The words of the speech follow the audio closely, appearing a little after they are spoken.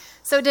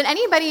So did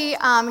anybody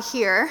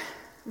here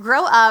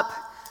grow up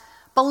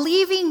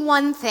believing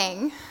one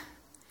thing,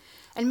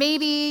 and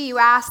maybe you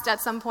asked at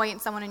some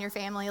point someone in your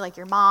family, like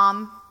your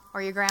mom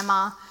or your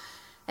grandma,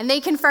 and they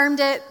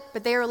confirmed it,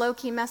 but they were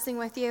low-key messing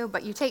with you,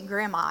 but you take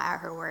grandma at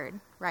her word,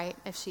 right?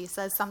 If she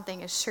says something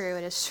is true,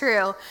 it is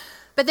true.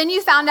 But then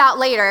you found out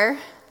later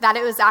that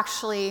it was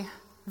actually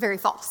very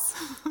false.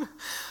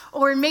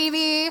 Or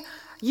maybe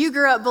you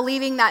grew up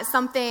believing that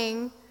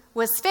something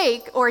was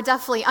fake or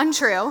definitely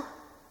untrue,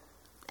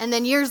 and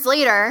then years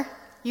later,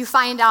 you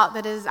find out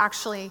that it is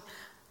actually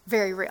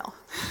very real.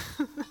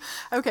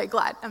 Okay,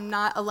 glad I'm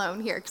not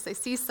alone here because I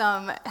see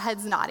some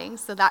heads nodding,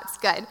 so that's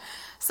good.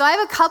 So I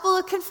have a couple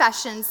of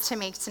confessions to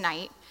make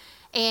tonight,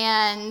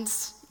 and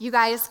you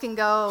guys can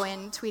go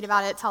and tweet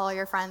about it, tell all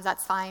your friends,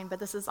 that's fine, but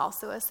this is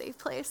also a safe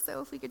place,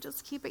 so if we could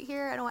just keep it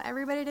here. I don't want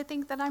everybody to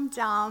think that I'm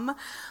dumb,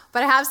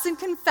 but I have some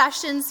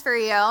confessions for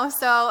you.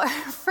 So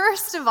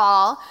first of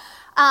all,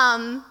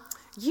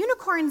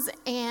 unicorns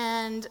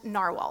and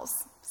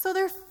narwhals. So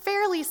they're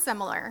fairly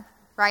similar,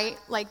 right?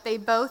 Like they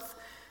both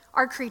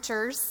are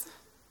creatures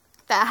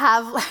that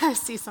have, I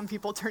see some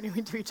people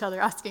turning to each other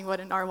asking what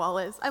a narwhal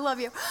is. I love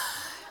you.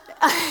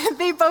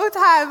 They both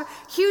have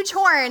huge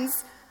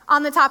horns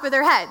on the top of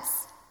their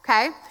heads,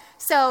 okay?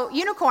 So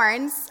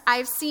unicorns,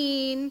 I've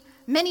seen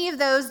many of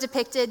those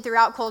depicted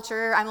throughout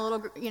culture. I'm a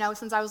little,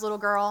 since I was a little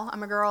girl,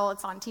 I'm a girl.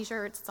 It's on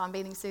t-shirts, it's on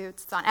bathing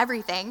suits, it's on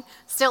everything.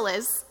 Still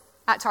is.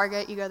 At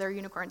Target, you go there,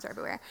 unicorns are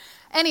everywhere.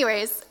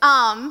 Anyways,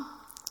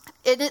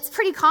 it's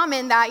pretty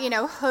common that,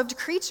 hooved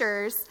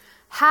creatures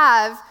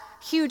have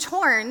huge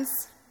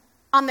horns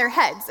on their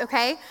heads,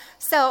 okay?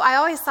 So I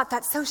always thought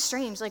that's so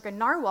strange. Like a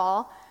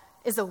narwhal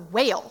is a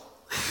whale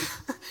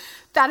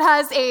that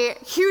has a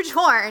huge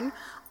horn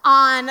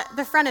on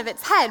the front of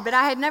its head, but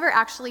I had never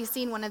actually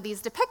seen one of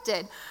these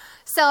depicted.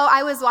 So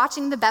I was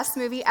watching the best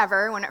movie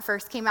ever when it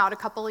first came out a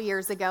couple of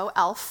years ago,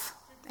 Elf.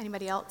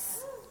 Anybody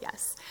else?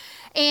 Yes.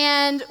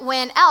 And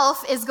when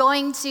Elf is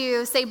going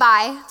to say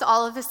bye to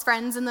all of his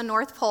friends in the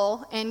North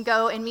Pole and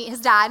go and meet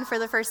his dad for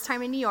the first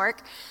time in New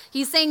York,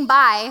 he's saying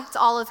bye to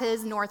all of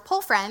his North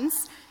Pole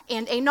friends,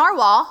 and a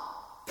narwhal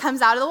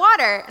comes out of the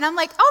water. And I'm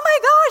like, oh my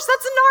gosh,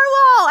 that's a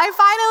narwhal. I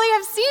finally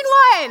have seen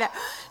one.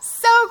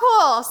 So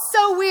cool,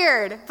 so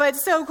weird, but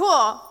so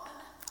cool.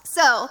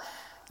 So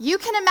you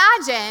can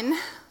imagine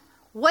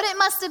what it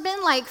must have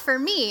been like for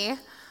me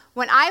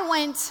when I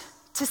went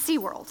to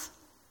SeaWorld.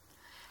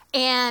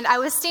 And I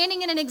was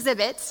standing in an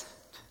exhibit,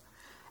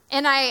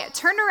 and I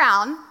turned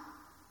around,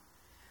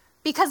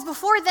 because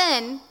before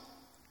then,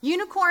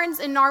 unicorns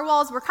and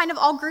narwhals were kind of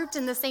all grouped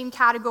in the same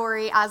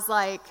category as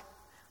like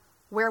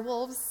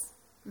werewolves,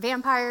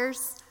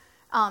 vampires,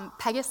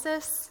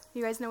 Pegasus.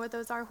 You guys know what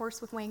those are?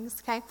 Horse with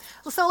wings, okay?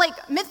 So like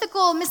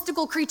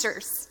mystical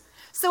creatures.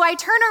 So I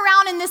turn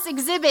around in this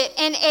exhibit,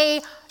 and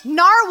a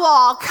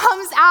narwhal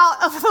comes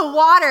out of the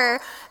water,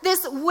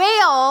 this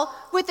whale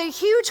with a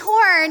huge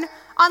horn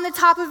on the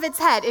top of its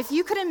head. If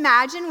you could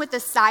imagine what the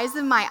size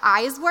of my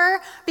eyes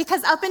were,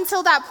 because up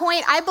until that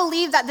point, I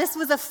believed that this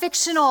was a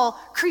fictional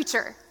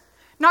creature.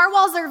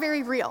 Narwhals are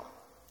very real.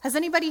 Has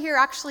anybody here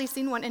actually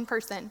seen one in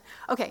person?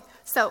 Okay,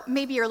 so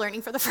maybe you're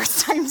learning for the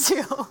first time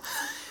too.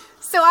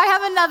 So I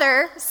have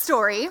another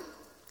story.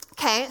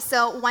 Okay,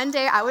 so one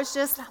day I was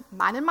just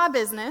minding my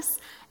business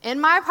in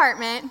my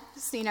apartment,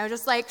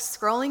 just like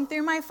scrolling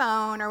through my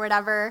phone or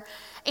whatever,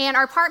 and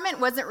our apartment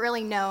wasn't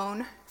really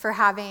known for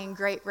having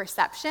great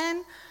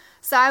reception.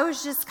 So I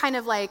was just kind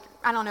of like,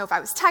 I don't know if I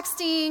was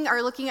texting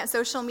or looking at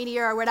social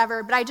media or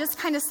whatever, but I just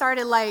kind of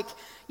started like,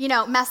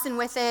 messing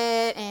with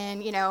it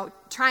and,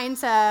 trying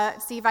to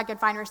see if I could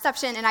find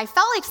reception. And I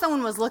felt like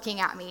someone was looking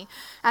at me.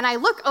 And I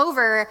look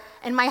over,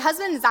 and my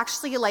husband is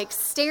actually like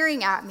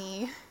staring at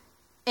me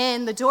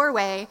in the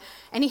doorway,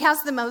 and he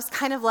has the most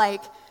kind of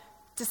like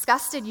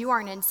disgusted, you are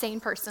an insane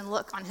person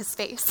look on his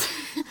face.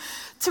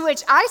 To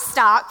which I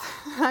stop,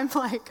 and I'm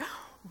like,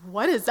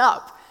 what is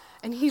up?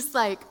 And he's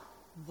like,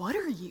 what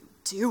are you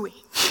doing?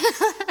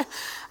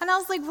 And I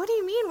was like, what do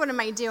you mean, what am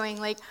I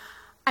doing? Like,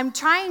 I'm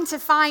trying to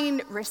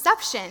find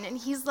reception. And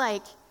he's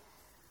like,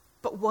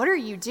 but what are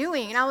you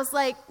doing? And I was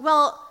like,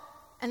 well,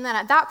 and then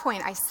at that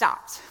point I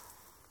stopped.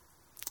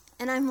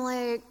 And I'm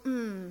like,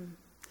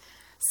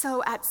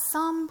 So at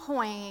some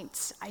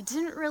point, I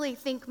didn't really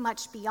think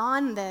much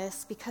beyond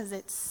this because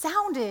it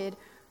sounded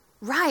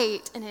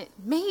right and it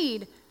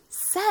made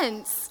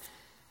sense.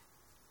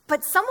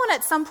 But someone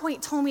at some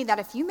point told me that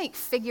if you make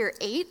figure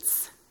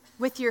eights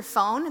with your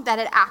phone, that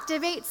it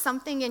activates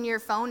something in your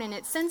phone and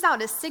it sends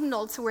out a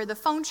signal to where the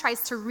phone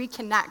tries to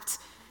reconnect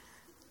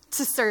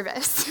to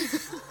service.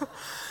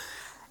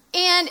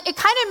 And it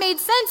kind of made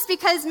sense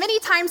because many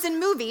times in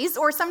movies,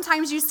 or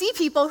sometimes you see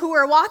people who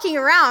are walking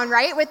around,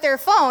 right, with their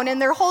phone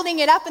and they're holding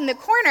it up in the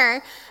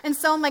corner. And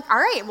so I'm like, all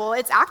right, well,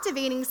 it's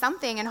activating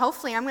something and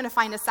hopefully I'm going to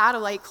find a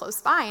satellite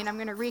close by and I'm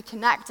going to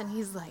reconnect. And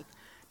he's like,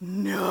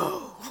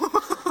 no.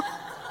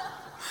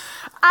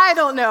 I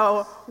don't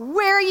know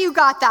where you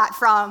got that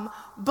from,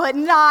 but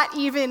not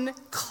even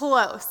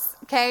close.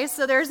 Okay,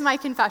 so there's my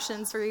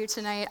confessions for you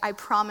tonight. I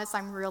promise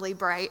I'm really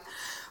bright.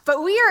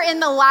 But we are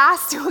in the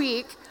last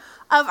week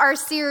of our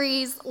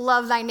series,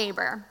 Love Thy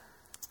Neighbor.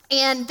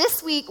 And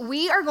this week,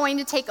 we are going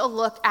to take a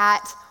look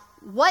at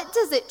what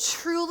does it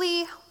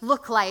truly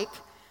look like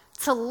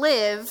to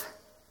live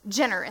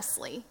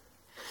generously?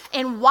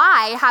 And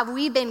why have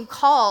we been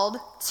called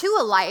to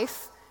a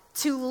life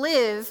to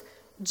live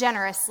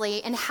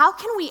generously? And how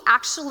can we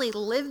actually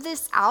live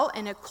this out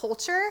in a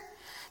culture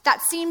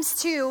that seems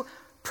to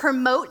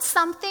promote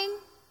something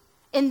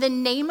in the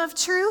name of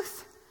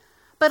truth,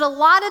 but a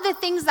lot of the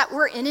things that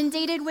we're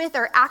inundated with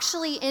are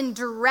actually in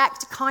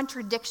direct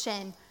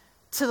contradiction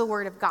to the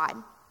Word of God?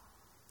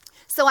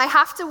 So I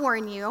have to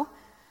warn you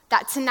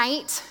that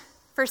tonight,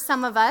 for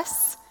some of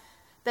us,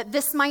 that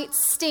this might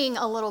sting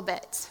a little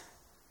bit.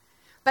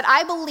 But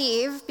I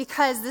believe,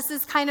 because this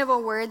is kind of a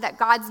word that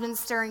God's been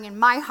stirring in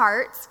my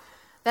heart,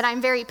 that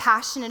I'm very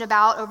passionate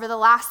about over the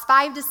last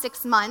 5 to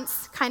 6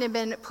 months, kind of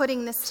been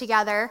putting this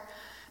together,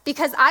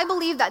 because I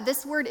believe that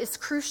this word is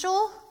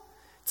crucial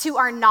to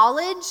our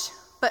knowledge,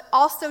 but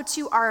also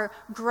to our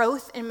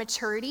growth and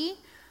maturity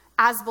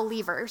as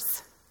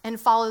believers and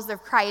followers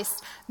of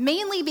Christ,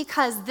 mainly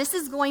because this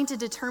is going to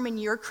determine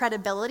your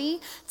credibility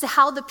to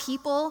how the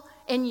people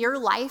in your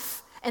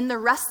life and the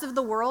rest of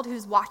the world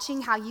who's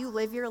watching how you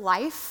live your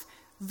life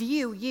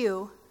view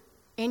you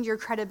and your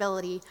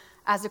credibility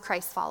as a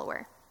Christ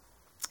follower.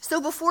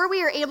 So before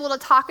we are able to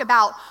talk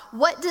about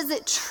what does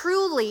it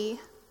truly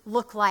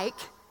look like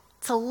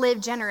to live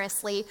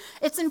generously,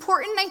 it's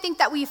important, I think,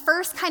 that we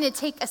first kind of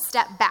take a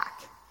step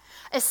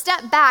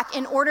back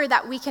in order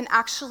that we can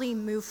actually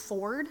move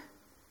forward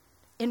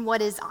in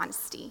what is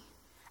honesty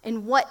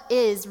and what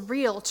is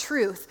real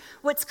truth.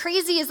 What's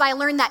crazy is I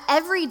learned that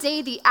every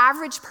day the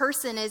average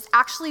person is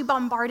actually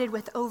bombarded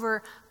with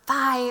over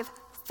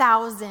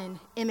 5,000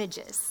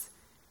 images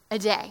a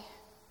day.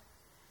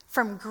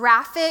 From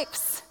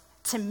graphics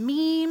to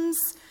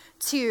memes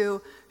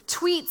to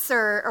tweets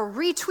or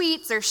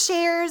retweets or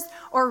shares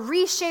or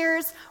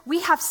reshares,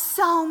 we have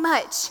so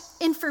much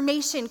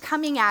information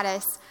coming at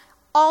us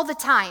all the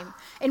time.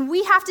 And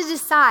we have to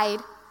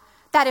decide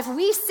that if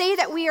we say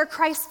that we are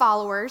Christ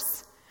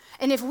followers,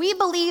 and if we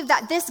believe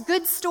that this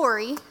good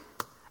story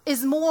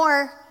is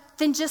more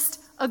than just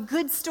a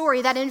good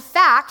story, that in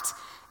fact,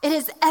 it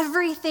is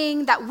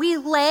everything that we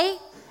lay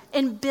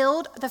and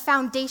build the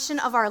foundation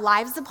of our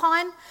lives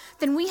upon,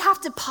 then we have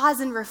to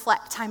pause and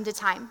reflect time to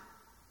time.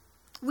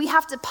 We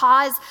have to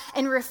pause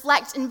and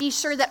reflect and be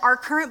sure that our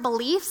current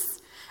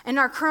beliefs and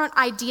our current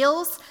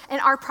ideals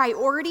and our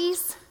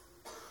priorities,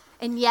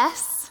 and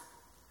yes,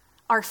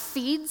 our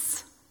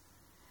feeds,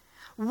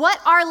 what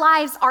our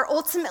lives are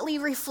ultimately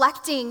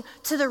reflecting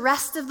to the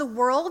rest of the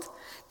world,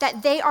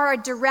 that they are a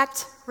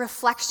direct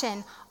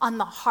reflection on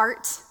the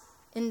heart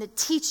and the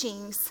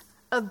teachings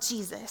of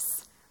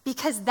Jesus,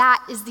 because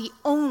that is the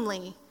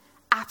only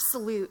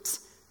absolute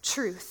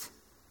truth.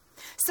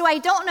 So I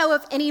don't know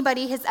if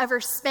anybody has ever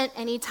spent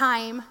any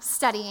time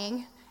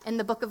studying in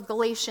the book of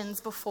Galatians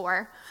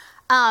before,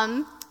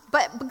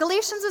 but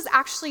Galatians was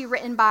actually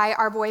written by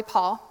our boy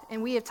Paul,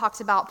 and we have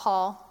talked about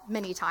Paul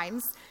many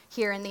times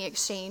here in the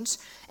exchange.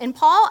 And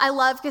Paul, I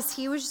love because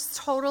he was just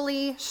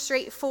totally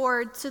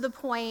straightforward, to the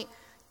point,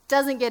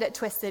 doesn't get it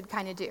twisted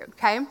kind of dude,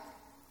 okay?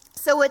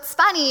 So what's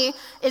funny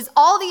is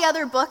all the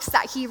other books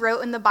that he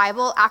wrote in the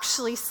Bible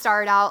actually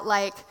start out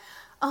like,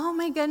 oh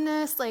my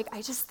goodness, like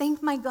I just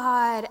thank my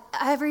God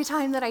every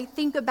time that I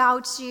think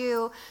about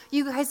you.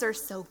 You guys are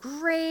so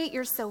great.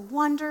 You're so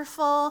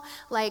wonderful.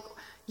 Like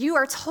you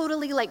are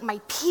totally like my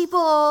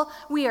people.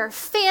 We are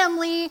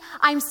family.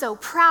 I'm so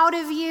proud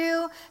of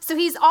you. So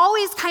he's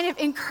always kind of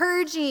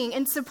encouraging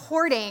and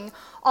supporting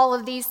all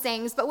of these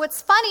things. But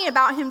what's funny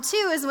about him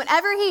too is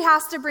whenever he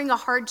has to bring a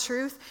hard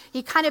truth,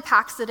 he kind of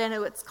packs it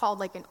into what's called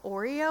like an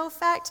Oreo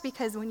effect,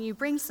 because when you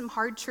bring some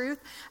hard truth,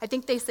 I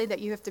think they say that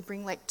you have to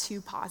bring like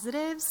 2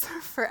 positives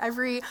for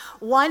every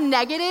 1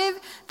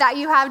 negative that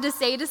you have to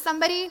say to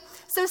somebody.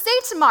 So say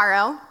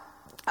tomorrow,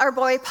 our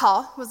boy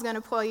Paul was going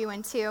to pull you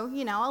into,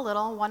 a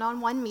little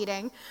one-on-one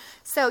meeting.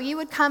 So you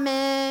would come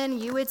in,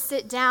 you would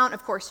sit down.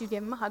 Of course, you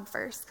give him a hug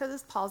first,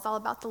 because Paul's all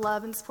about the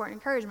love and support and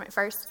encouragement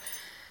first.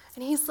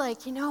 And he's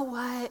like, you know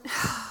what?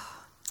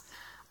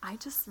 I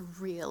just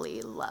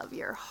really love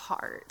your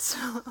heart.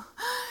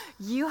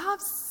 You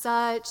have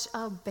such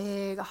a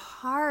big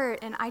heart,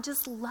 and I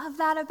just love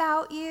that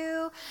about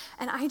you.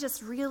 And I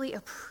just really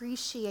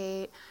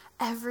appreciate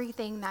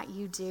everything that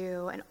you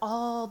do and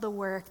all the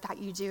work that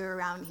you do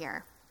around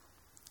here.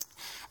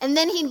 And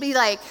then he'd be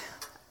like,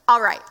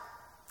 all right,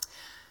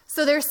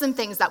 so there's some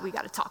things that we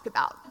got to talk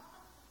about.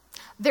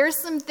 There's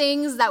some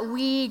things that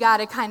we got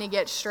to kind of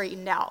get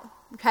straightened out,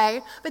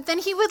 okay? But then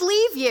he would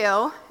leave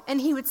you, and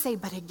he would say,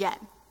 but again,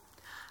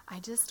 I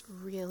just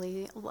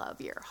really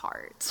love your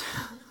heart.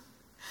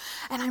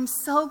 And I'm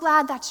so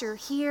glad that you're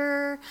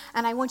here,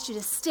 and I want you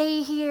to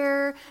stay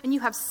here, and you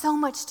have so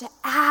much to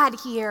add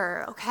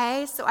here,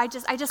 okay? So I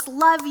just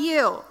love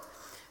you.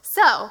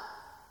 So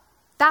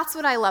that's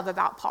what I love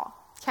about Paul.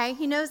 Okay,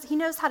 he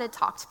knows how to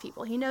talk to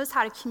people. He knows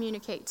how to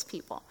communicate to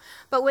people.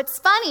 But what's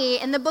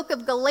funny in the book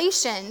of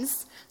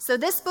Galatians, so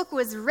this book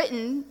was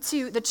written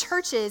to the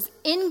churches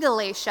in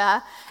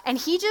Galatia, and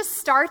he just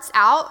starts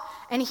out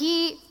and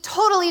he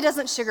totally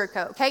doesn't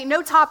sugarcoat, okay?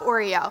 No top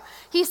Oreo.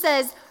 He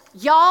says,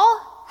 y'all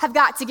have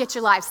got to get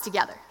your lives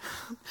together.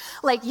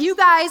 Like, you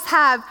guys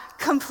have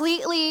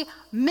completely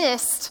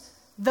missed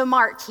the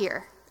mark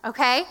here,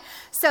 okay?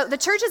 So the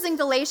churches in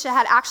Galatia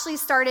had actually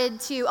started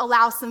to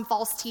allow some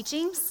false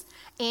teachings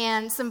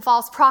and some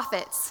false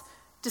prophets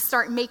to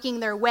start making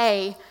their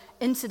way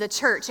into the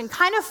church and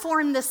kind of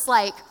form this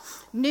like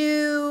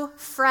new,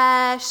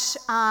 fresh,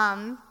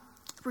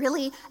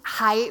 really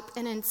hype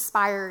and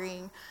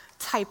inspiring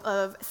type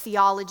of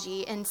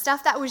theology and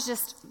stuff that was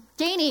just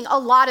gaining a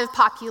lot of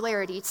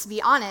popularity, to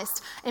be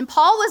honest. And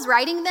Paul was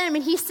writing them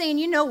and he's saying,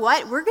 you know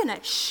what? We're going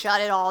to shut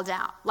it all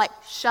down. Like,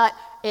 shut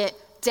it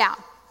down.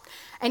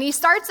 And he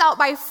starts out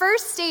by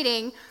first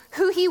stating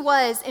who he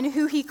was and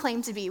who he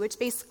claimed to be, which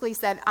basically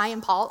said, I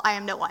am Paul, I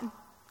am no one.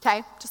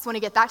 Okay, just want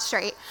to get that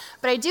straight.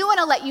 But I do want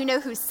to let you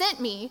know who sent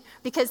me,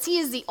 because he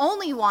is the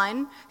only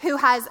one who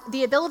has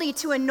the ability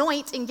to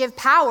anoint and give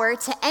power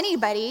to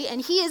anybody,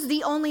 and he is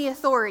the only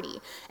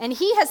authority. And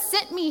he has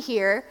sent me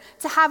here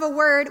to have a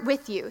word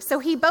with you. So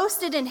he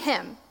boasted in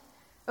him.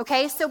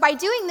 Okay, so by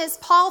doing this,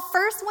 Paul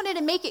first wanted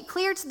to make it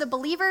clear to the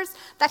believers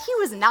that he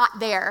was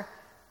not there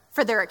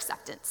for their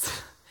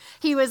acceptance.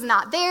 He was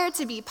not there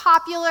to be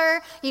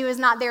popular. He was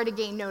not there to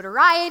gain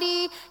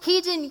notoriety. He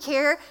didn't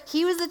care.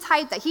 He was the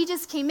type that he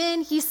just came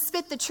in, he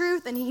spit the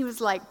truth, and he was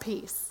like,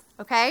 peace,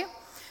 okay?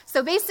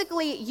 So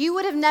basically, you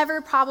would have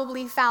never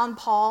probably found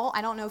Paul.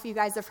 I don't know if you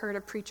guys have heard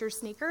of Preacher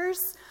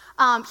Sneakers.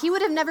 He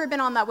would have never been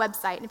on that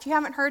website. And if you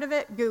haven't heard of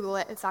it, Google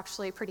it. It's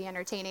actually pretty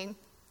entertaining.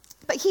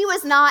 But he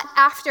was not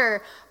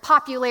after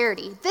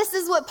popularity. This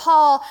is what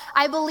Paul,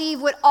 I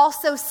believe, would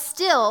also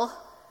still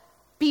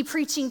be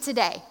preaching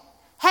today.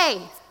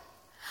 Hey,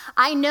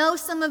 I know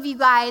some of you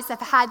guys have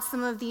had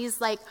some of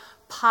these like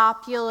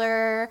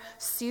popular,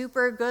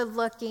 super good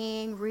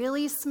looking,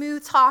 really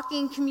smooth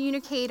talking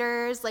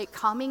communicators like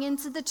coming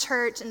into the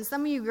church, and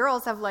some of you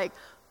girls have like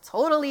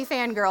totally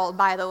fangirled,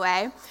 by the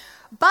way.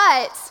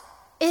 But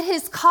it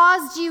has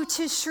caused you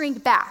to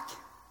shrink back.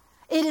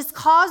 It has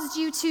caused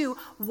you to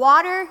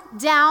water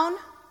down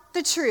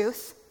the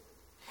truth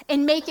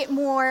and make it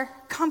more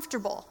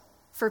comfortable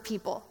for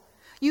people.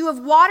 You have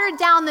watered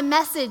down the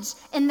message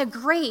and the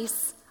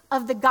grace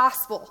of the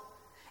gospel.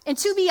 And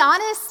to be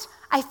honest,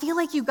 I feel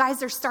like you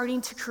guys are starting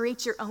to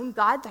create your own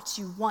God that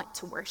you want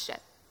to worship.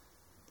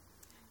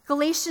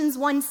 Galatians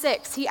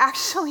 1:6, he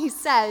actually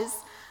says,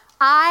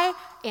 I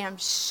am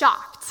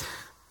shocked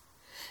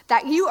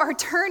that you are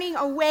turning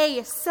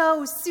away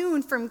so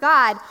soon from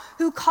God,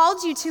 who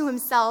called you to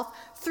himself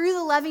through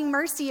the loving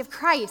mercy of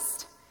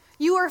Christ.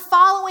 You are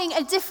following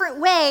a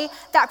different way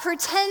that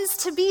pretends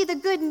to be the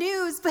good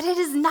news, but it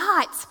is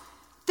not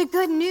the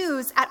good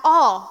news at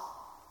all.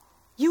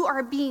 You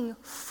are being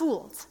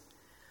fooled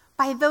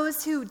by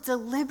those who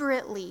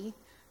deliberately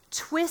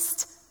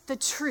twist the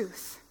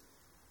truth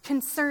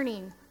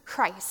concerning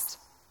Christ.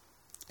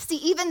 See,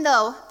 even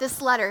though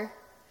this letter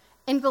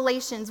in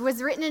Galatians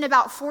was written in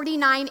about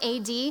 49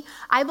 AD,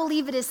 I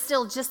believe it is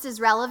still just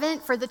as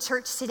relevant for the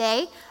church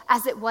today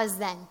as it was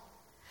then.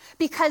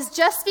 Because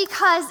just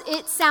because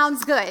it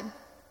sounds good,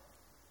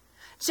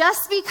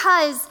 just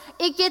because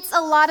it gets a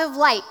lot of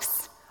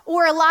likes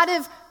or a lot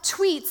of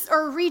tweets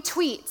or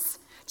retweets,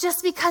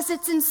 just because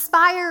it's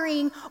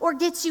inspiring or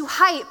gets you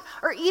hype,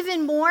 or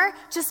even more,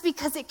 just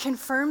because it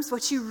confirms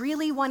what you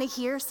really want to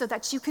hear so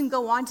that you can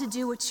go on to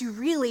do what you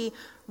really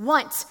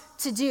want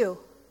to do,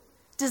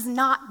 does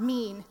not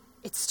mean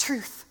it's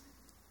truth.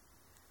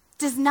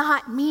 Does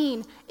not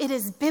mean it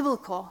is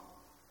biblical.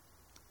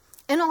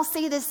 And I'll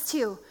say this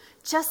too,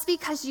 just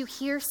because you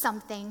hear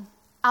something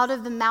out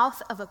of the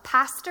mouth of a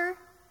pastor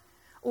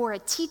or a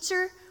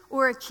teacher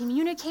or a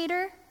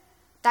communicator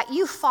that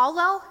you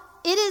follow,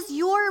 it is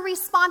your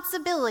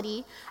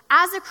responsibility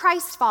as a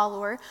Christ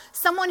follower,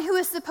 someone who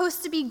is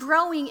supposed to be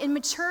growing and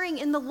maturing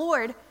in the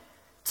Lord,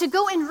 to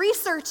go and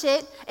research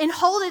it and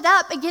hold it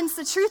up against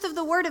the truth of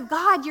the Word of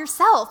God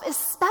yourself,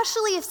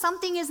 especially if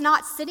something is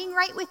not sitting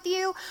right with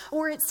you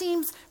or it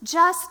seems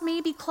just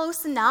maybe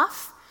close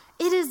enough.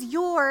 It is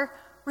your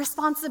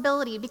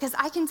responsibility, because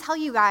I can tell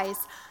you guys,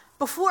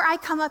 before I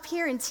come up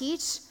here and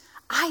teach,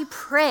 I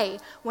pray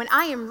when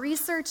I am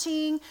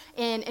researching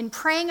and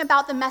praying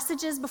about the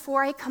messages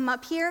before I come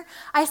up here.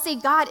 I say,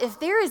 God, if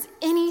there is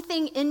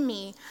anything in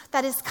me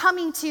that is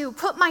coming to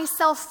put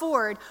myself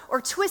forward or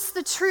twist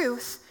the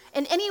truth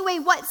in any way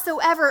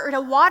whatsoever or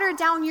to water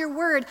down your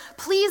word,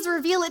 please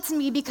reveal it to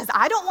me, because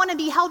I don't want to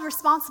be held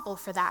responsible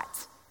for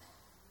that.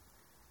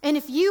 And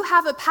if you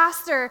have a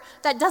pastor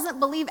that doesn't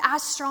believe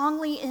as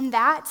strongly in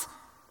that,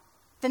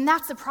 then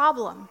that's a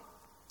problem,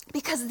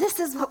 because this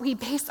is what we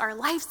base our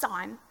lives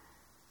on.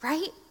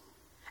 Right?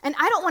 And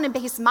I don't want to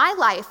base my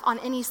life on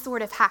any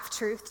sort of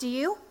half-truth, do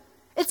you?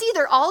 It's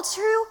either all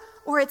true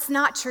or it's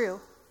not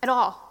true at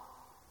all.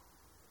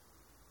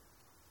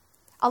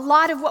 A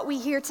lot of what we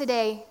hear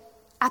today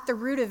at the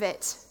root of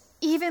it,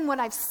 even what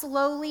I've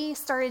slowly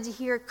started to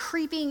hear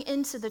creeping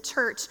into the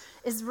church,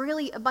 is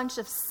really a bunch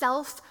of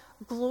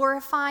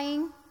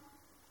self-glorifying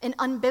and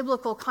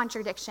unbiblical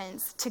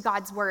contradictions to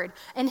God's word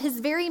and his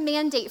very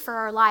mandate for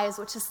our lives,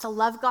 which is to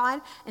love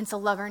God and to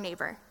love our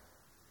neighbor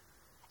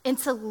and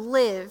to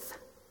live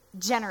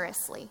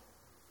generously.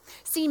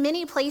 See,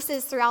 many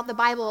places throughout the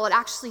Bible, it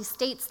actually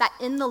states that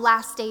in the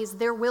last days,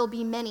 there will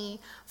be many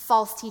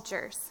false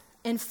teachers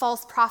and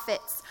false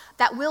prophets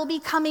that will be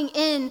coming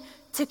in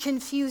to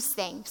confuse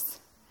things.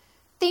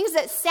 Things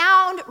that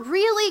sound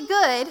really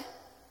good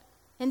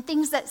and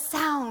things that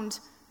sound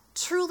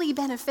truly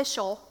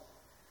beneficial,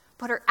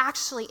 but are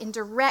actually in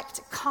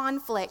direct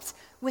conflict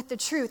with the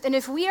truth. And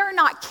if we are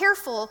not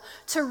careful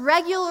to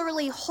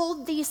regularly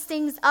hold these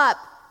things up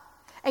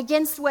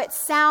against what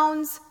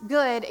sounds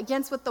good,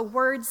 against what the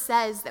word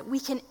says, that we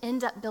can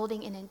end up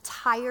building an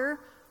entire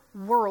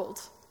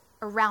world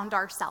around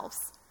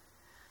ourselves.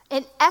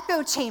 An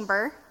echo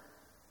chamber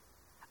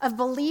of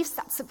beliefs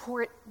that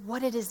support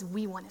what it is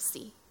we want to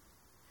see,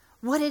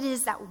 what it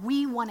is that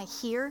we want to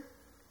hear,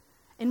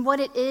 and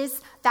what it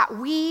is that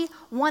we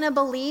want to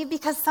believe,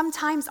 because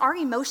sometimes our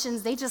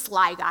emotions, they just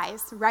lie,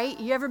 guys, right?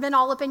 You ever been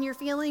all up in your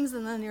feelings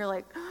and then you're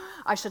like,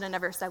 I should have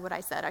never said what I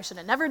said. I should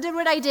have never did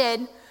what I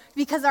did,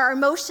 because our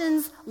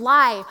emotions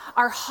lie.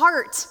 Our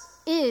heart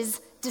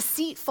is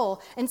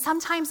deceitful, and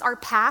sometimes our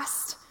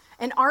past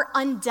and our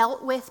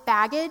undealt with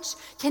baggage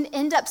can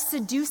end up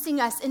seducing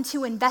us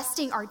into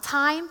investing our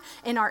time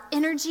and our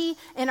energy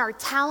and our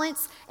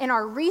talents and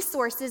our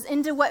resources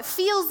into what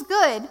feels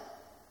good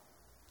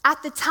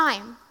at the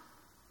time.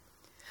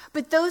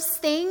 But those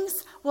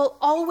things will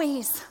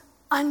always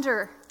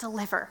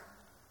under-deliver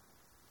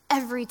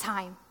every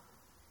time,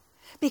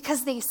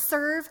 because they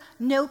serve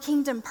no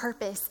kingdom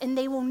purpose and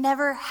they will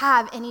never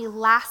have any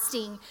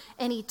lasting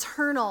and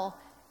eternal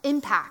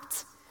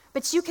impact.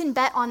 But you can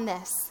bet on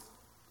this.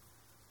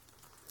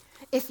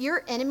 If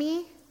your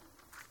enemy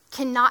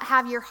cannot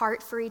have your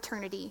heart for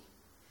eternity,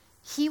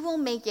 he will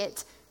make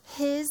it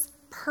his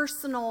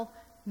personal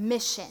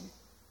mission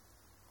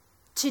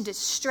to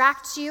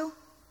distract you,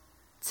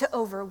 to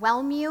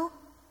overwhelm you,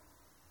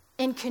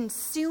 and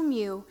consume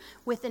you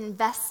with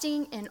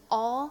investing in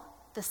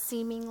all the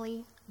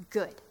seemingly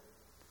good.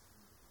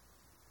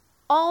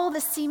 All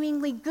the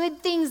seemingly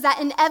good things that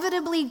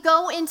inevitably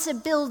go into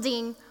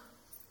building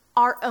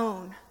our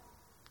own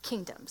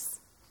kingdoms.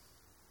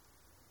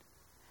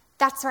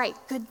 That's right,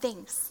 good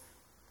things.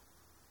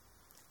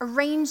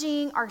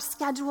 Arranging our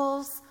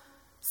schedules,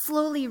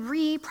 slowly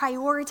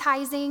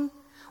reprioritizing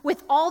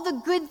with all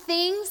the good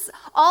things,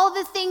 all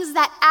the things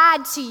that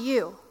add to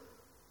you,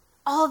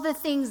 all the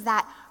things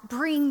that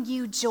bring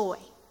you joy,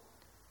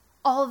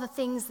 all the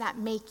things that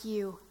make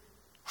you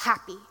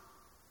happy.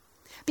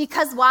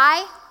 Because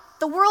why?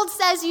 The world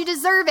says you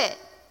deserve it,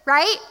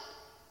 right?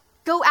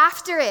 Go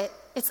after it.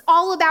 It's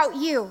all about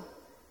you.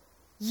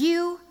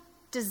 You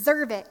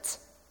deserve it.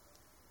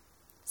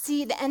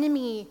 See, the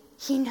enemy,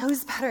 he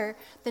knows better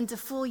than to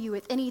fool you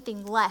with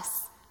anything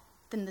less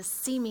than the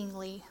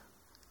seemingly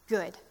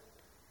good.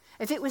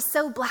 If it was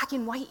so black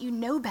and white, you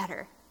know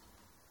better.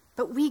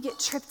 But we get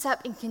tripped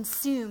up and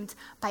consumed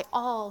by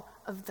all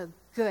of the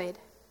good.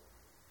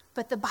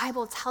 But the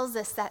Bible tells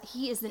us that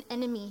he is an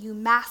enemy who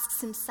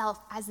masks himself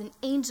as an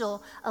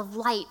angel of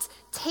light,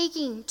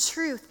 taking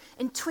truth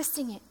and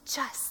twisting it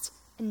just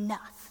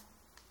enough.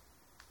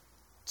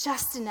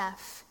 Just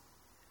enough.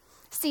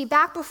 See,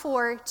 back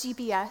before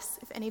GPS,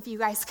 if any of you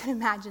guys can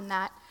imagine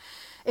that,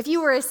 if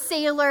you were a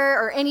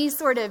sailor or any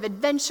sort of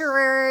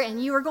adventurer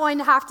and you were going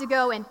to have to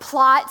go and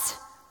plot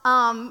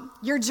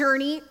your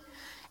journey,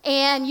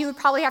 and you would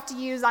probably have to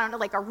use, I don't know,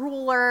 like a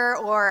ruler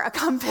or a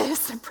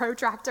compass, a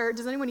protractor.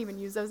 Does anyone even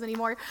use those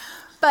anymore?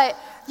 But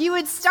you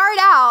would start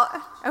out,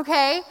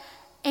 okay,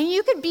 and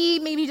you could be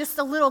maybe just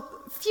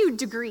few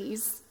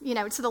degrees,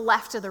 to the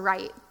left or the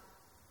right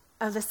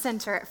of the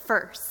center at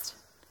first.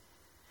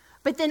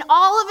 But then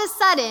all of a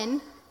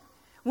sudden,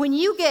 when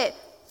you get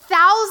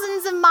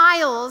thousands of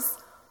miles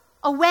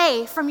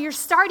away from your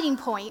starting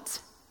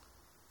point,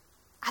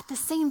 at the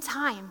same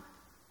time,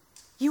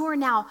 you are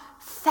now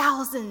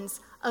thousands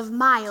of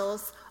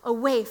miles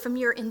away from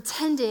your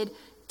intended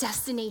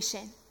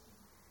destination.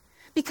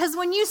 Because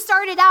when you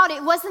started out,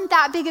 it wasn't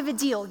that big of a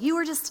deal. You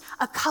were just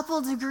a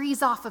couple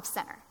degrees off of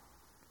center.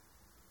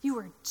 You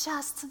were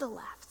just to the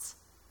left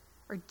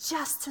or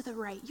just to the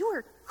right. You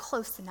were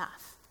close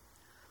enough.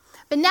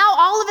 But now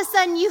all of a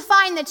sudden you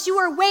find that you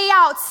are way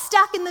out,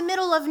 stuck in the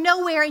middle of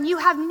nowhere, and you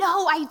have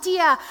no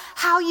idea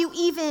how you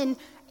even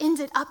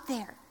ended up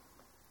there.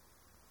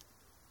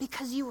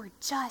 Because you were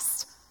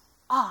just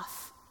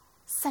off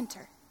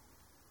center.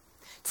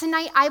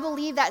 Tonight, I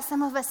believe that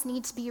some of us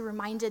need to be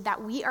reminded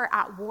that we are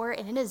at war,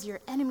 and it is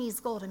your enemy's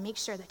goal to make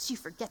sure that you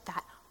forget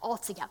that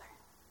altogether.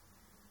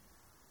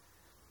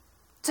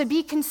 To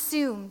be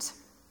consumed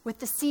with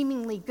the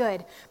seemingly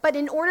good. But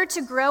in order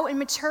to grow and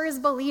mature as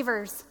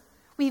believers,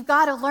 we've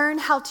got to learn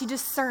how to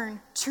discern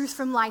truth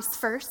from lies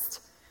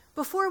first,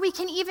 before we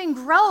can even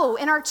grow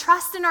in our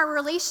trust and our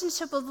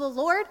relationship with the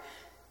Lord.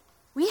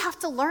 We have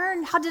to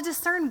learn how to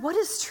discern what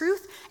is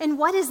truth and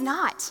what is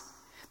not.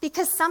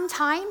 Because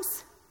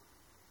sometimes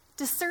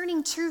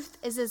discerning truth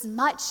is as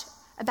much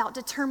about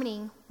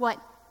determining what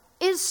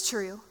is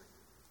true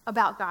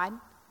about God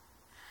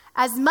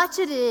as much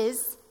it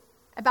is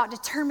about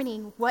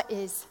determining what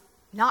is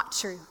not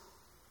true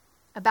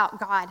about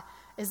God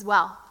as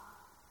well.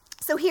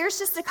 So here's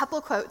just a couple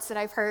of quotes that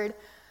I've heard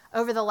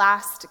over the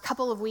last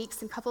couple of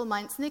weeks and couple of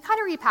months, and they kind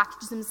of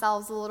repackage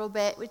themselves a little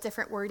bit with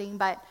different wording,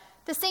 but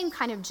the same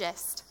kind of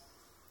gist.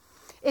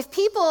 If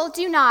people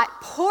do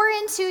not pour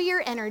into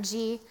your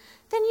energy,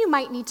 then you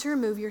might need to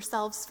remove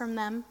yourselves from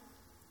them.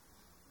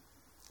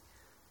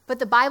 But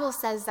the Bible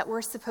says that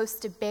we're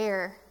supposed to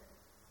bear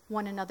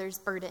one another's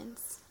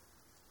burdens.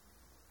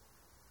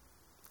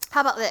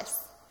 How about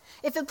this?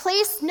 If a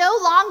place no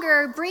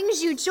longer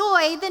brings you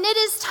joy, then it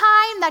is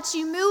time that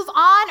you move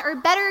on, or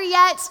better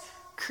yet,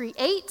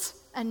 create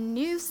a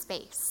new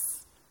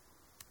space.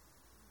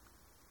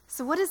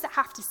 So what does that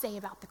have to say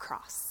about the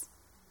cross?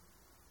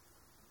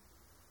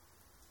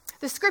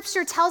 The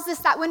scripture tells us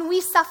that when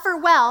we suffer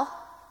well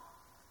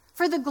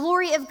for the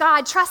glory of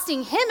God,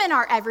 trusting him in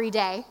our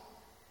everyday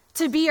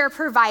to be our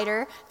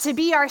provider, to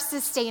be our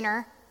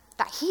sustainer,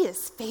 that he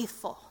is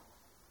faithful.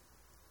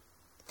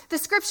 The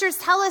scriptures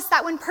tell us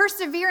that when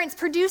perseverance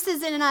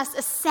produces in us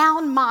a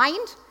sound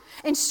mind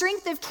and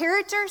strength of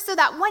character, so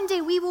that one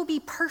day we will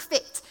be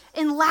perfect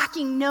and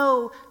lacking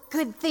no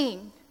good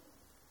thing.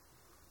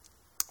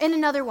 And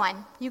another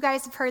one, you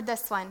guys have heard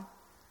this one.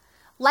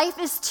 Life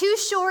is too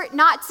short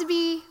not to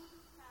be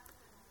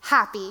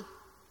happy,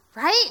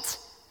 right?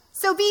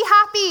 So be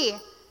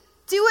happy.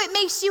 Do what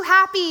makes you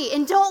happy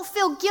and don't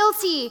feel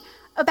guilty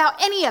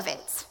about any of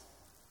it.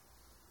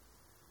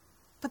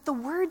 But the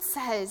word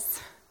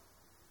says,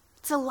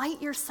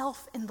 delight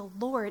yourself in the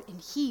Lord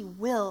and he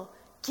will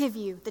give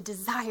you the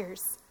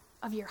desires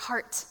of your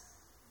heart.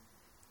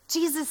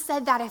 Jesus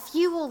said that if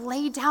you will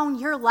lay down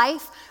your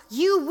life,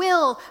 you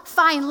will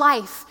find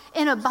life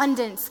in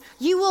abundance.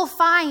 You will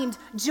find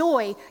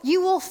joy.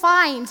 You will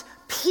find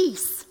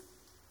peace.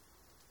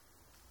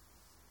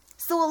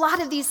 So a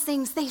lot of these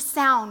things, they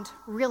sound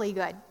really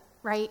good,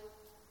 right?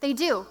 They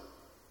do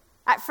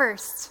at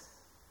first.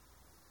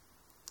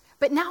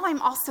 But now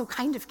I'm also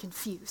kind of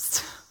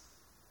confused.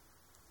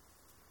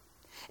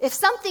 If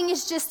something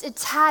is just a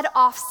tad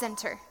off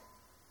center,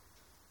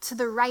 to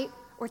the right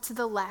or to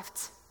the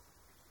left,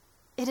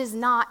 it is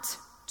not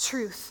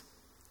truth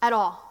at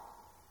all.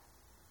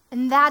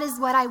 And that is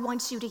what I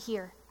want you to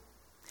hear.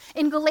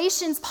 In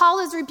Galatians, Paul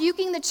is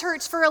rebuking the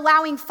church for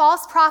allowing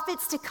false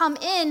prophets to come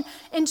in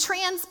and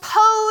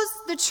transpose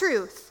the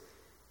truth,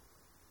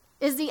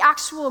 is the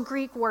actual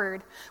Greek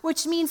word,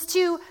 which means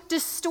to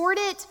distort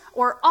it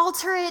or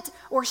alter it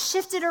or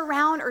shift it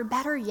around, or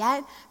better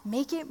yet,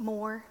 make it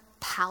more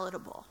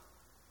palatable,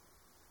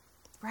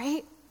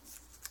 right?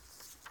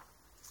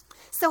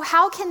 So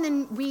how can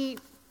then we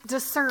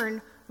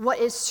discern what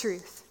is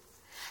truth?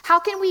 How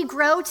can we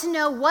grow to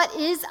know what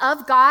is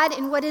of God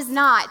and what is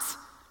not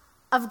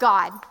of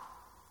God?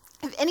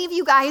 If any of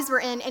you guys were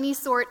in any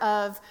sort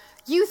of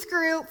youth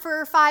group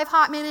for 5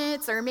 hot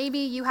minutes, or maybe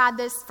you had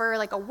this for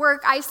like a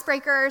work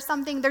icebreaker or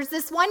something, there's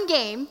this one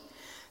game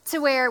to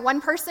where one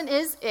person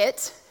is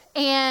it,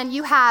 and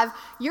you have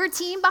your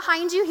team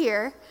behind you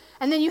here,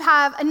 and then you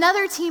have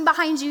another team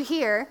behind you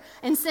here,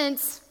 and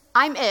since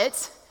I'm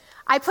it,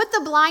 I put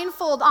the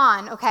blindfold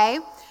on, okay?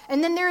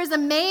 And then there is a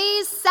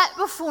maze set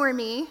before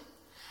me,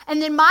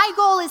 and then my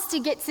goal is to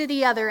get to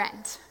the other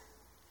end.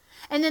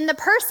 And then the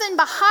person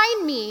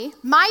behind me,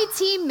 my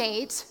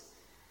teammate,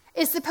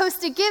 is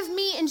supposed to give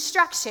me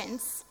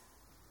instructions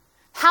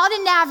how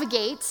to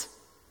navigate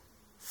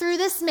through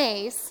this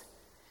maze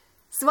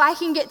so I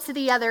can get to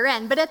the other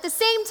end. But at the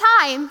same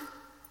time,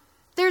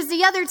 there's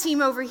the other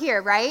team over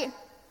here, right?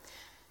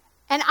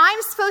 And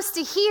I'm supposed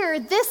to hear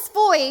this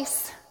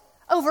voice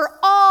over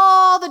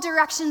all the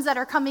directions that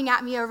are coming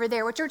at me over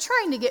there, which are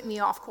trying to get me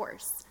off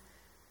course.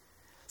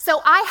 So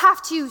I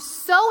have to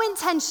so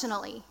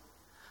intentionally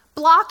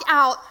block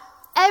out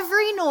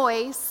every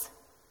noise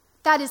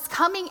that is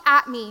coming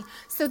at me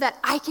so that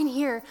I can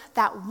hear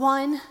that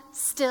one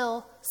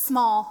still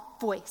small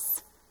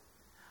voice.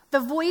 The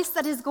voice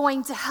that is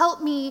going to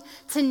help me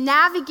to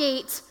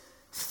navigate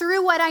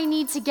through what I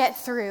need to get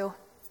through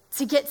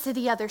to get to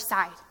the other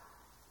side.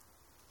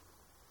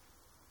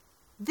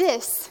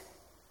 This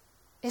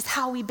is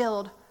how we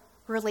build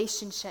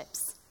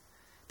relationships.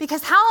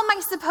 Because how am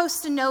I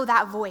supposed to know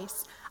that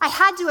voice? I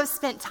had to have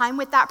spent time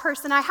with that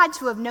person. I had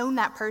to have known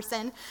that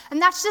person.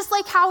 And that's just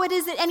like how it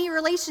is in any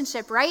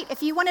relationship, right?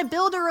 If you want to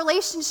build a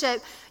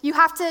relationship, you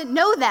have to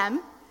know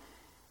them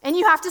and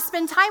you have to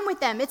spend time with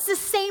them. It's the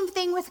same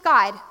thing with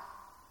God.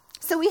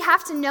 So we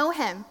have to know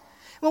him.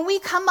 When we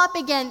come up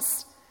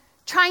against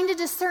trying to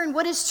discern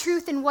what is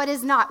truth and what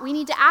is not, we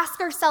need to ask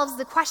ourselves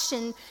the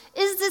question,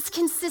 is this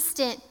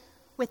consistent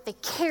with the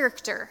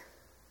character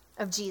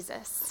of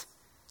Jesus?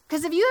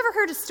 Because have you ever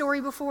heard a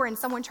story before and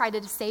someone tried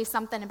to say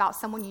something about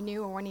someone you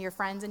knew or one of your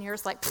friends and you're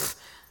just like,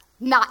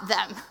 not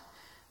them.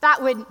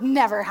 That would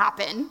never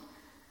happen.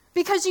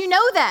 Because you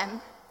know them.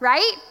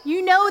 right?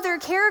 You know their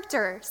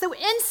character. So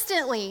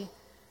instantly,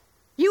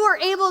 you are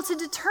able to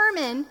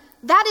determine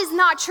that is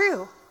not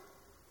true.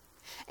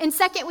 And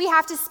second, we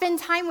have to spend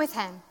time with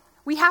him.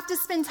 We have to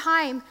spend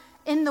time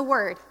in the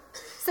Word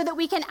so that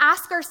we can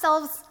ask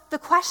ourselves the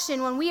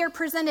question when we are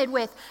presented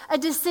with a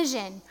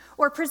decision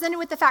or presented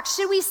with the fact,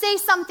 should we say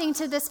something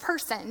to this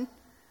person?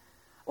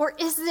 Or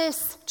is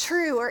this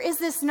true or is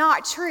this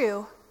not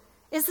true?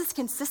 Is this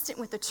consistent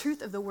with the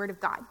truth of the Word of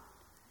God?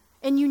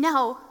 And you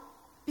know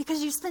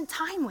because you spent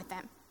time with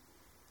him.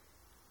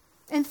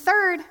 And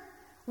third,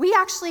 we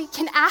actually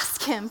can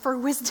ask him for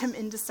wisdom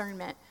and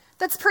discernment.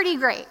 That's pretty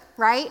great,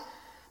 right?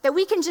 That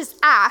we can just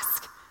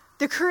ask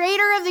the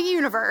creator of the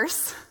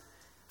universe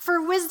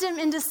for wisdom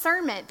and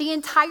discernment. The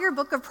entire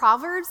book of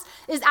Proverbs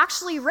is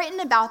actually written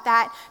about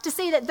that to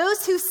say that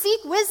those who seek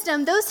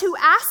wisdom, those who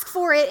ask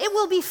for it, it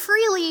will be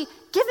freely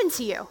given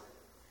to you.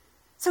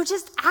 So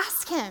just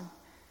ask him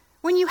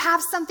when you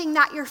have something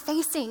that you're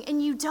facing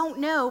and you don't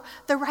know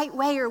the right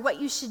way or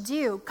what you should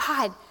do.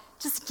 God,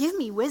 just give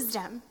me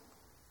wisdom.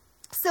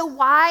 So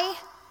why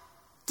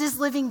does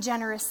living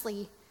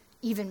generously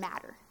even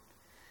matter?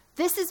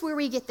 This is where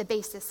we get the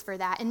basis for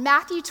that. In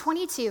Matthew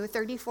 22,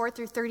 34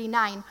 through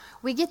 39,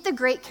 we get the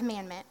Great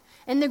Commandment.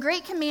 And the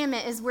Great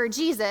Commandment is where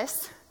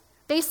Jesus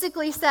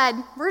basically said,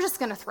 we're just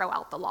going to throw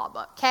out the law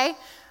book, okay?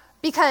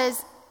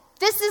 Because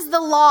this is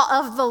the law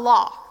of the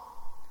law.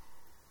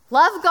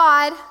 Love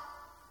God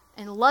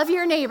and love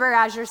your neighbor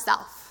as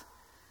yourself.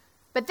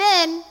 But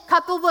then, a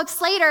couple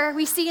books later,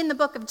 we see in the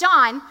book of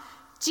John,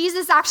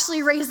 Jesus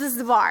actually raises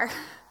the bar.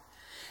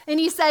 And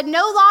he said,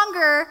 no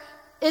longer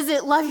is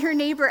it love your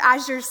neighbor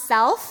as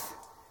yourself,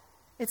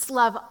 it's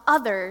love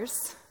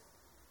others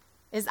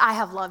as I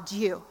have loved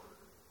you.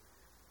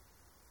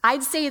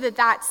 I'd say that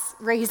that's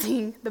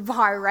raising the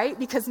bar, right?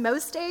 Because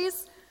most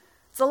days,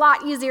 it's a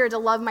lot easier to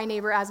love my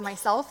neighbor as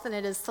myself than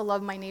it is to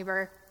love my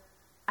neighbor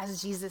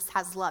as Jesus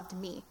has loved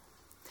me.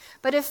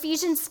 But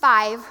Ephesians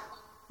 5,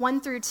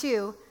 1 through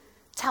 2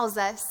 tells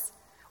us,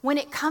 when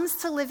it comes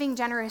to living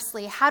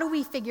generously, how do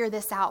we figure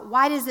this out?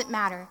 Why does it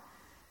matter?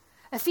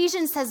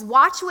 Ephesians says,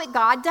 watch what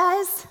God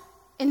does,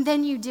 and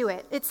then you do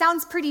it. It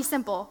sounds pretty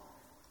simple.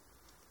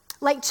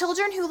 Like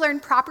children who learn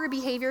proper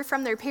behavior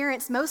from their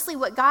parents, mostly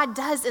what God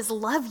does is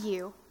love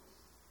you.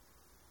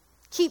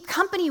 Keep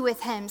company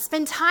with him,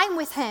 spend time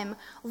with him,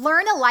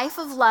 learn a life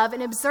of love,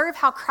 and observe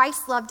how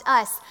Christ loved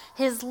us.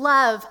 His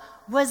love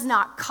was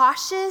not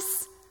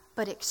cautious,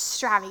 but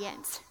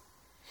extravagant.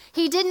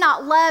 He did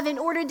not love in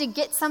order to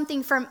get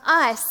something from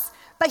us,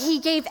 but he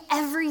gave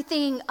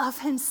everything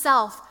of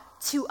himself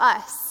to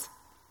us.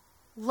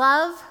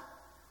 Love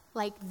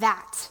like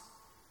that.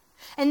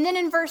 And then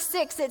in verse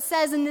 6 it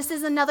says, and this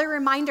is another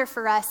reminder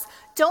for us,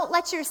 don't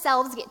let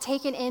yourselves get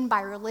taken in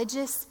by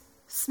religious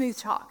smooth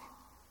talk.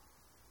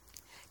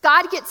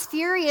 God gets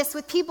furious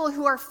with people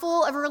who are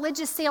full of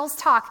religious sales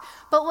talk,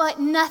 but want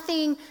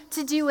nothing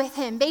to do with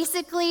him.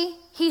 Basically,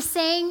 he's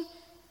saying,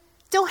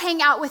 don't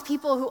hang out with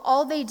people who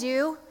all they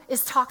do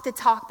is talk the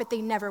talk, but they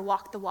never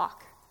walk the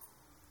walk.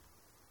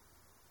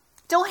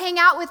 Don't hang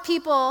out with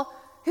people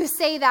who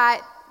say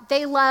that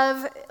they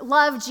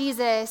love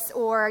Jesus,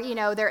 or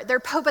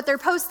but they're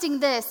posting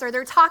this, or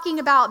they're talking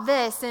about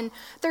this, and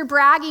they're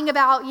bragging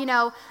about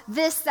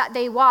this that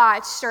they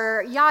watched,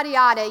 or yada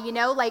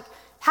yada.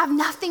 Have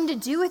nothing to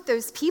do with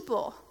those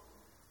people,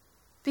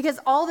 because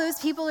all those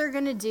people are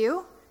going to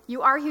do,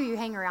 you are who you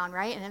hang around,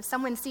 right? And if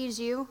someone sees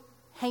you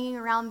hanging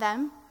around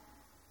them,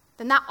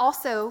 then that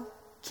also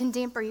can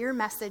damper your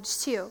message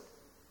too.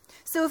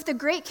 So if the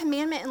great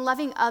commandment in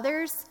loving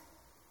others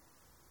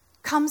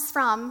comes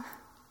from,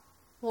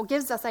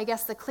 gives us, I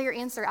guess, the clear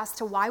answer as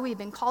to why we've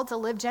been called to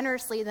live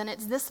generously, then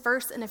it's this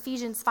verse in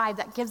Ephesians 5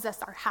 that gives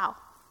us our how.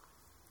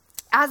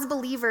 As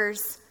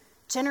believers,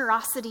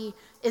 generosity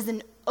is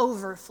an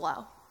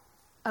overflow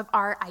of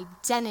our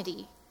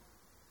identity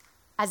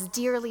as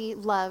dearly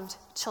loved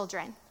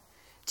children.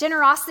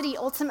 Generosity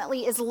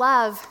ultimately is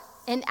love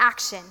in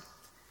action.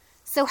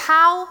 So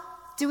how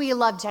do we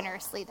love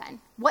generously then?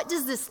 What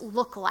does this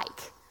look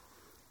like?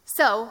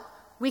 So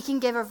we can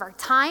give of our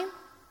time,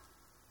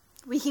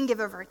 we can give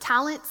of our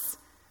talents,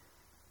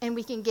 and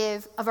we can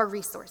give of our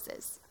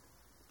resources.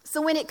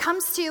 So when it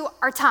comes to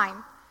our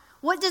time,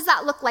 what does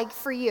that look like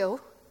for you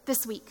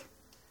this week?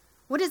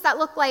 What does that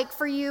look like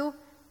for you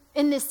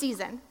in this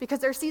season?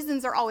 Because our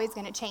seasons are always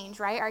going to change,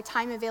 right? Our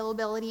time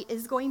availability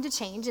is going to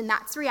change, and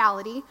that's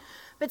reality.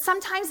 But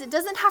sometimes it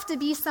doesn't have to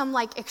be some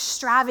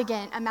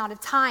extravagant amount of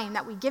time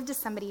that we give to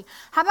somebody.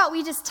 How about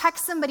we just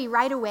text somebody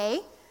right away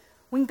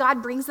when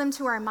God brings them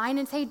to our mind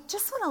and say,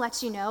 just want to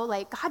let you know,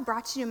 God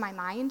brought you to my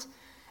mind.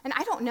 And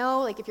I don't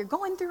know, if you're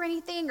going through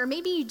anything, or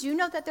maybe you do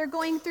know that they're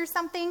going through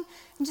something,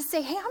 and just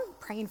say, hey, I'm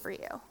praying for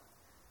you.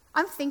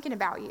 I'm thinking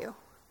about you.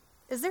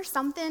 Is there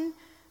something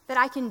that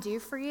I can do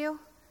for you?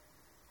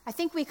 I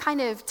think we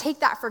kind of take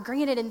that for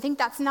granted and think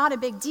that's not a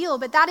big deal,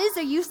 but that is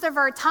a use of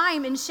our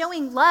time in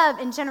showing love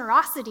and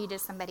generosity to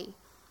somebody.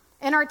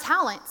 And our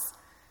talents.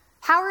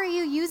 How are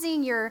you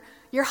using your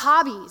your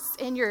hobbies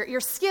and your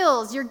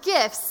skills, your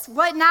gifts,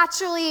 what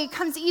naturally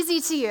comes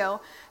easy to you.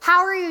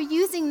 How are you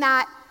using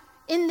that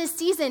in this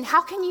season?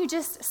 How can you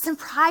just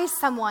surprise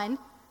someone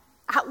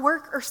at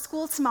work or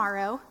school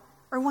tomorrow,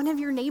 or one of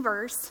your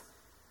neighbors,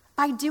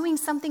 by doing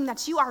something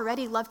that you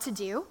already love to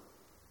do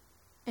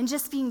and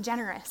just being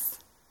generous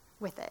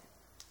with it?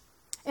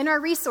 In our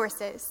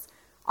resources,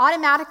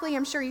 automatically,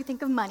 I'm sure you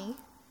think of money.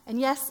 And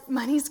yes,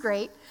 money's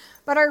great,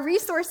 but our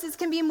resources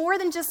can be more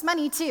than just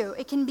money too.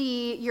 It can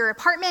be your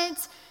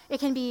apartment, it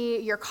can be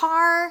your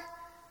car.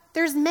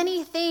 There's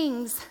many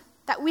things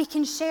that we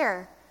can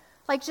share.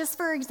 Like just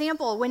for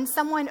example, when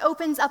someone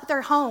opens up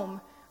their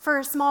home for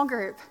a small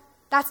group,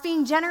 that's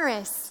being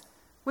generous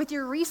with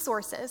your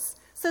resources.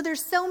 So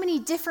there's so many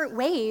different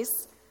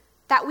ways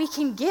that we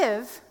can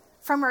give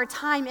from our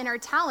time and our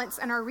talents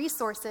and our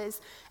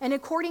resources. And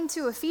according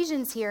to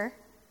Ephesians here,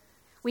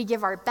 we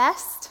give our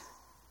best,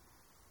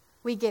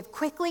 we give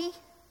quickly,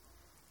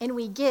 and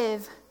we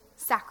give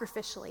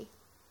sacrificially.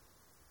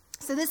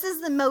 So this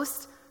is the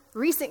most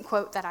recent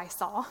quote that I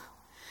saw.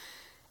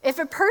 If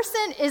a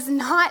person is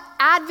not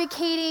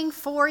advocating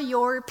for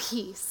your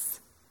peace,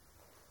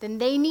 then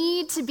they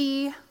need to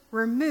be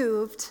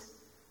removed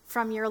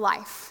from your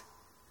life.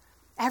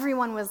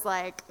 Everyone was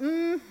like,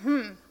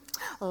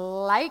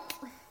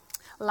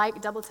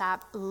 like, double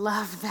tap,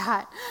 love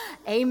that.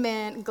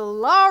 Amen,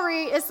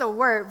 glory, it's a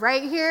word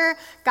right here.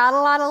 Got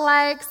a lot of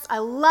likes, I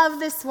love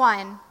this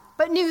one.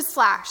 But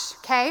newsflash,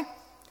 okay?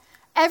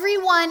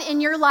 Everyone in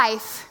your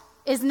life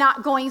is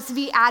not going to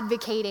be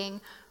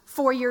advocating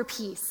for your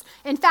peace.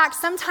 In fact,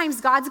 sometimes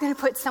God's gonna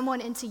put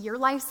someone into your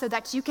life so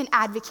that you can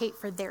advocate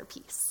for their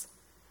peace.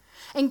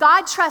 And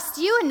God trusts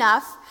you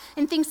enough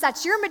and thinks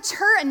that you're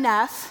mature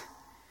enough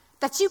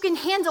that you can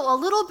handle a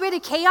little bit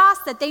of chaos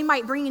that they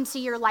might bring into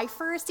your life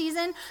for a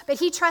season, but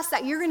he trusts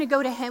that you're gonna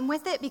go to him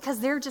with it because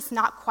they're just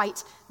not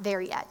quite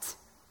there yet.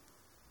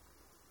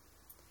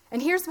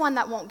 And here's one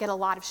that won't get a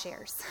lot of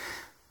shares.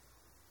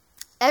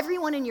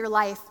 Everyone in your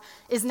life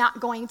is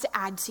not going to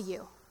add to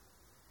you.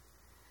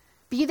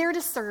 Be there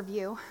to serve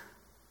you.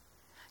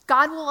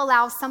 God will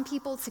allow some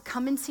people to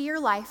come into your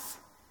life,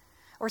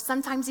 or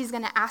sometimes he's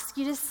gonna ask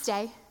you to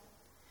stay,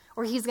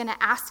 or he's gonna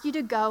ask you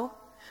to go,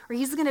 or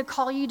he's gonna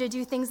call you to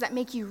do things that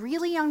make you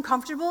really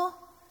uncomfortable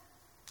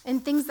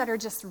and things that are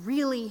just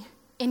really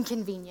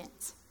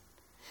inconvenient.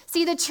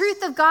 See, the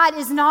truth of God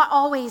is not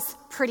always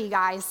pretty,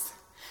 guys.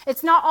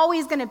 It's not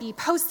always gonna be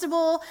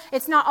postable.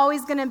 It's not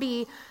always gonna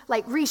be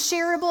like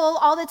reshareable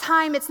all the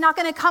time. It's not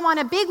gonna come on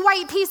a big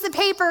white piece of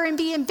paper and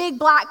be in big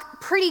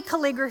black pretty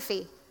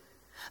calligraphy.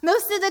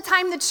 Most of the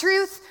time, the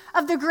truth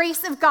of the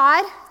grace of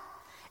God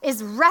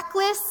is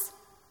reckless,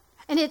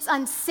 and it's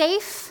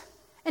unsafe,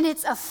 and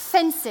it's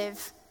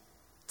offensive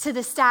to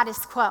the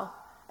status quo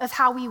of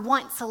how we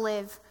want to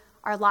live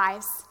our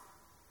lives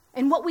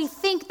and what we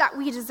think that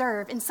we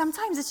deserve. And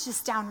sometimes it's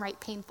just downright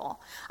painful.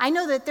 I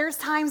know that there's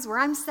times where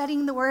I'm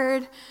studying the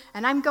word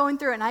and I'm going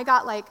through it and I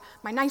got like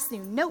my nice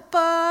new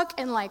notebook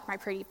and like my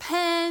pretty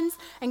pens,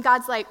 and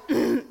God's like,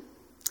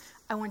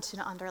 I want you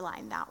to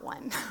underline that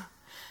one.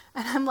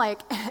 And I'm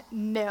like,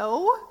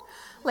 no.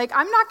 Like,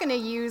 I'm not gonna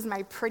use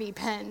my pretty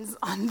pens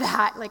on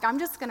that. Like, I'm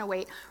just gonna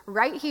wait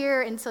right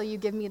here until you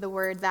give me the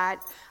word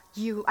that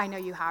I know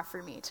you have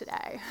for me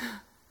today.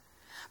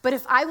 But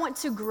if I want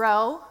to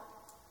grow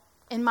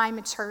in my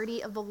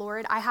maturity of the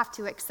Lord, I have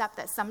to accept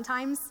that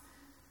sometimes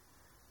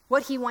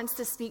what he wants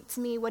to speak to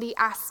me, what he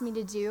asks me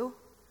to do,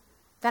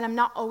 that I'm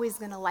not always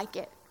gonna like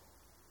it.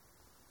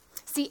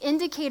 See,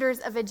 indicators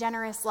of a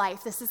generous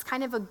life, this is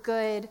kind of a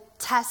good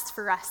test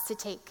for us to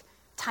take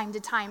time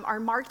to time, are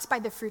marked by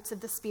the fruits of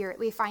the Spirit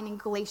we find in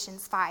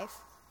Galatians 5.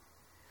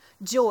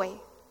 Joy,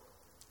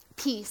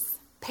 peace,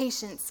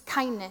 patience,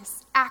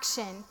 kindness,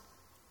 action,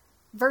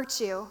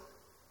 virtue,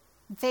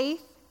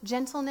 faith,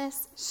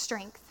 gentleness,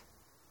 strength.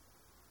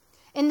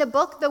 In the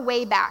book, The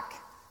Way Back,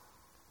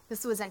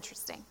 this was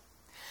interesting.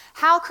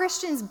 How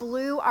Christians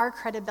blew our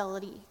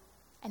credibility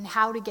and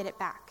how to get it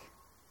back.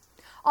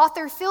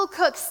 Author Phil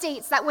Cook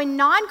states that when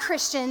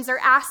non-Christians are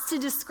asked to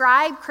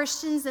describe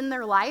Christians in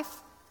their life,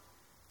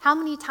 how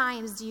many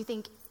times do you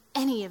think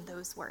any of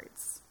those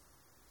words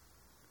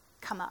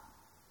come up?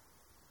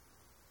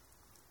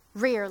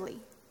 Rarely,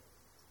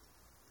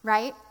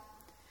 right?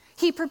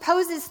 He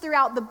proposes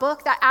throughout the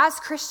book that as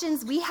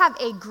Christians, we have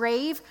a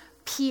grave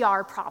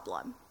PR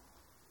problem.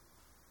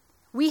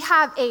 We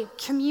have a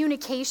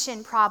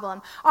communication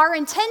problem. Our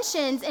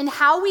intentions in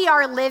how we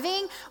are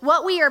living,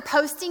 what we are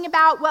posting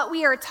about, what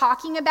we are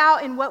talking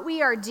about, and what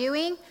we are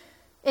doing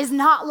is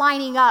not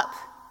lining up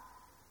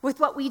with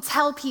what we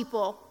tell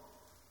people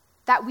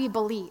that we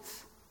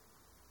believe.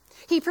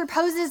 He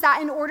proposes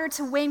that in order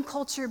to win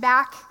culture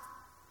back,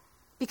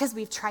 because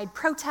we've tried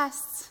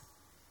protests,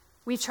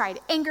 we've tried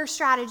anger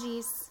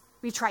strategies,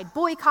 we've tried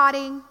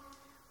boycotting,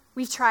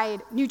 we've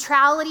tried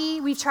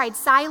neutrality, we've tried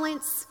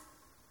silence,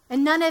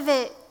 and none of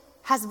it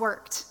has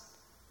worked.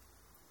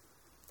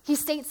 He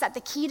states that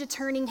the key to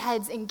turning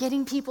heads and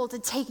getting people to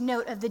take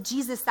note of the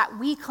Jesus that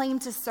we claim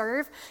to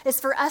serve is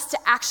for us to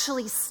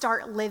actually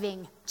start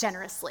living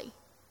generously.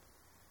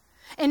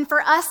 And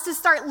for us to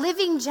start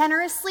living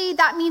generously,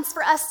 that means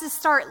for us to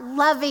start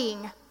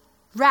loving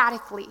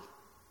radically.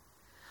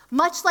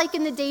 Much like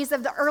in the days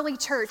of the early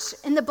church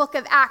in the book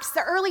of Acts,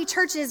 the early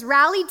churches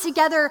rallied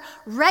together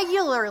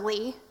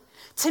regularly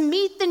to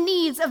meet the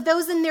needs of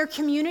those in their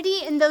community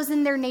and those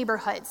in their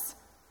neighborhoods.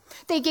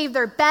 They gave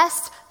their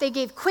best, they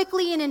gave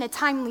quickly and in a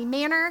timely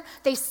manner.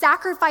 They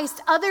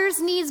sacrificed others'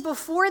 needs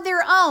before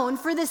their own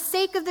for the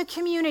sake of the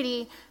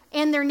community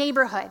and their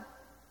neighborhood.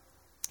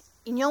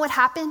 And you know what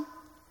happened?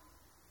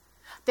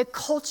 The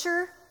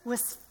culture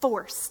was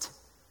forced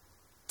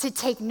to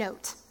take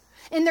note.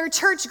 And their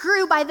church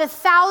grew by the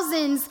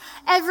thousands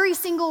every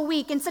single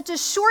week in such a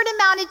short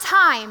amount of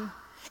time.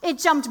 It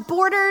jumped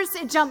borders,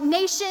 it jumped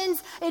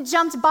nations, it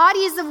jumped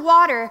bodies of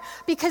water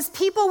because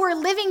people were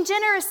living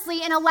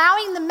generously and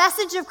allowing the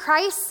message of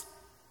Christ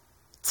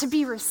to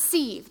be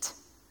received.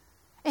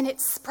 And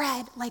it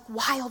spread like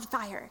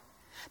wildfire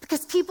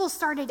because people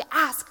started to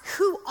ask,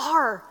 who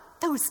are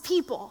those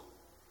people?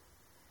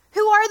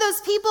 Who are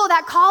those people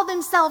that call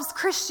themselves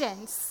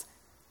Christians?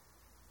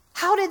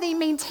 How do they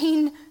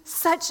maintain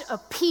such a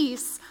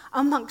peace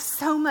amongst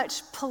so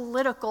much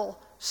political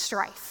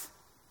strife?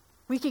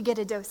 We could get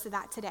a dose of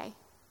that today.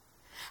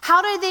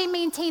 How do they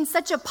maintain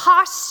such a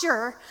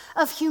posture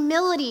of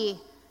humility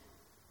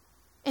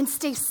and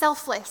stay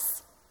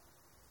selfless?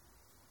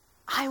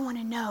 I want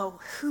to know,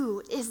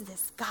 who is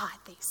this God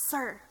they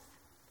serve?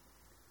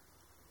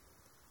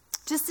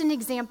 Just an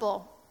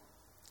example.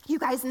 You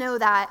guys know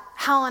that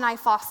Hal and I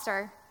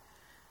foster.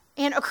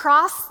 And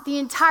across the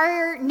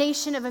entire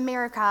nation of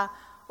America,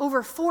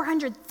 over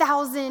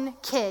 400,000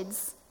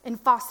 kids in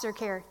foster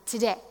care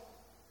today.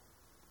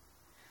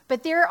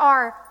 But there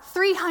are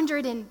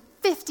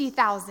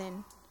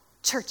 350,000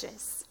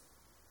 churches.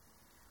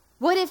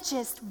 What if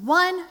just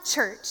one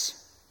church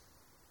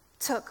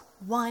took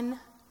one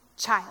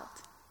child?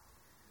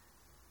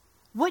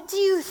 What do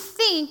you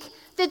think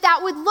that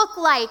would look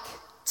like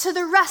to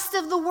the rest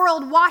of the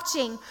world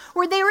watching,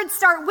 where they would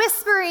start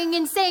whispering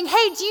and saying,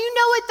 hey, do you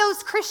know what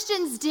those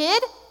Christians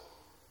did?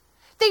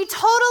 They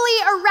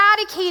totally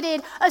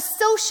eradicated a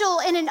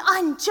social and an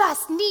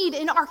unjust need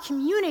in our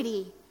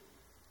community.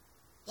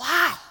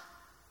 Why?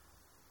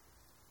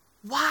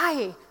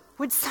 Why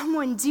would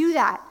someone do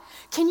that?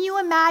 Can you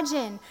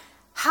imagine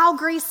how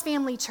Grace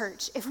Family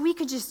Church, if we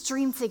could just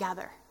dream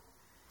together,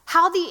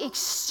 how the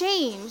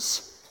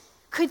exchange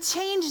could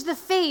change the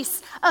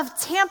face of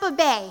Tampa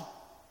Bay,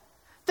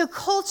 the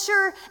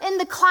culture and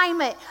the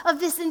climate of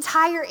this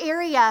entire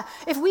area,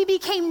 if we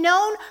became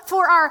known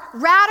for our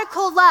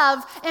radical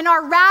love and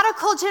our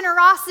radical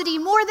generosity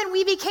more than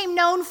we became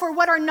known for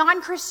what our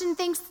non-Christian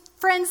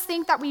friends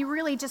think that we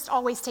really just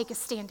always take a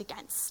stand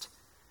against.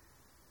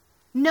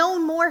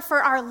 Known more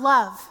for our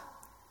love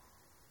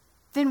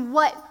than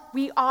what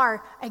we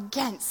are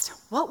against.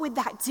 What would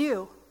that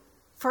do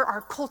for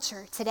our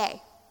culture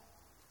today?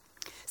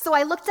 So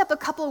I looked up a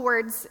couple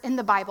words in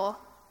the Bible,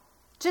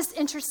 just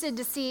interested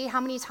to see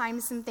how many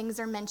times some things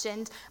are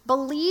mentioned.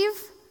 Believe,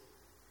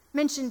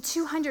 mentioned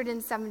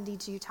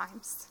 272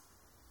 times.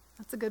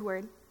 That's a good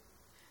word.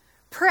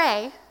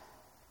 Pray,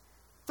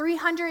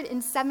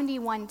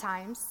 371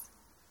 times.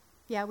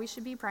 Yeah, we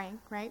should be praying,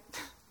 right?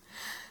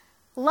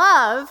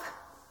 Love,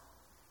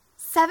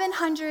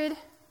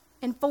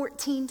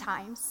 714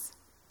 times.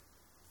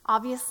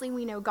 Obviously,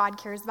 we know God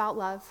cares about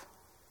love.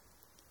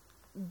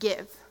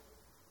 Give,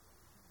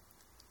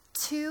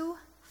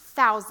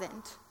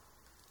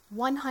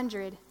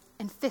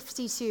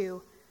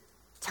 2,152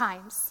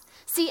 times.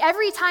 See,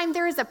 every time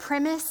there is a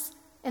premise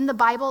in the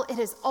Bible, it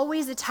is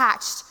always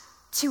attached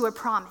to a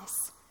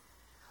promise.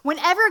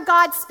 Whenever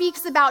God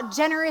speaks about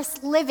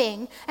generous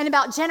living and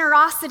about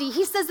generosity,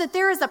 he says that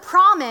there is a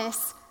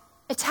promise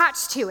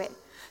attached to it.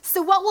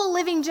 So what will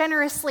living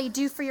generously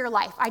do for your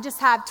life? I just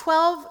have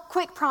 12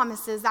 quick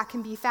promises that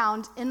can be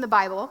found in the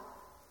Bible.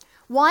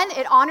 1,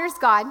 it honors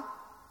God,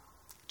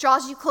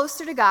 draws you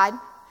closer to God,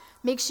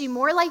 makes you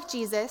more like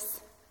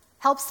Jesus,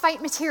 helps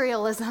fight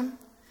materialism,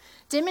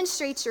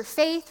 demonstrates your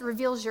faith,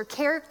 reveals your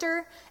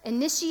character,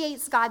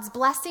 initiates God's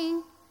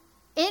blessing,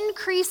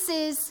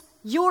 increases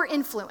your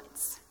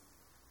influence,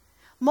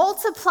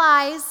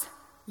 multiplies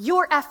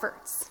your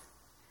efforts.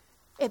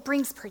 It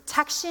brings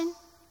protection,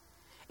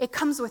 it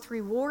comes with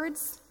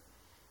rewards,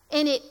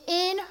 and it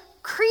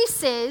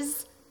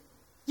increases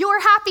your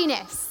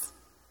happiness.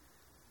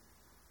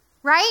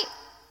 Right?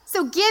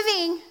 So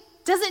giving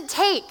doesn't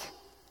take.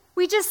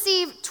 We just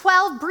see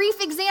 12 brief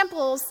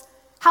examples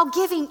how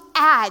giving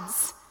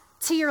adds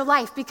to your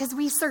life because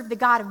we serve the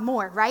God of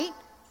more, right?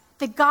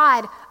 The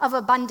God of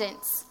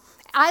abundance.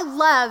 I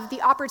love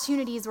the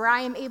opportunities where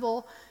I am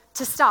able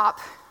to stop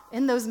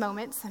in those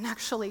moments and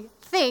actually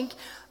think,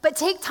 but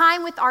take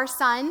time with our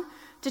son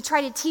to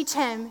try to teach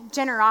him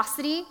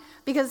generosity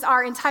because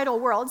our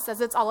entitled world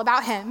says it's all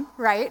about him,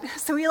 right?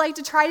 So we like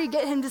to try to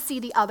get him to see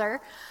the other.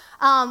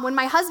 When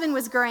my husband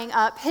was growing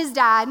up, his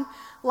dad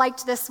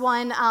liked this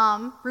one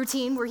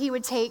routine where he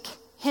would take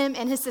him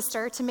and his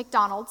sister to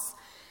McDonald's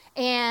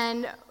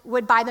and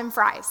would buy them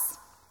fries.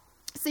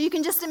 So you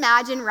can just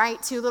imagine,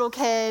 right, two little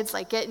kids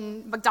like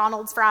getting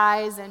McDonald's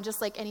fries, and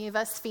just like any of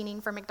us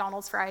fiending for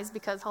McDonald's fries,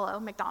 because hello,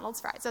 McDonald's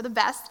fries are the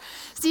best.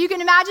 So you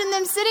can imagine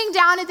them sitting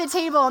down at the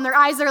table and their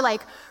eyes are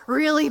like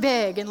really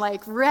big and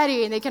like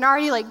ready, and they can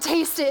already like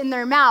taste it in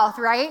their mouth,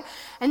 right?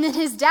 And then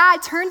his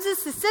dad turns to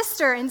his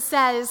sister and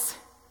says,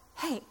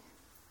 "Hey,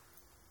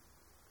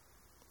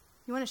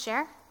 you want to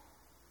share?"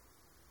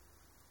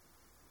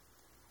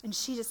 And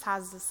she just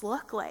has this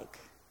look like,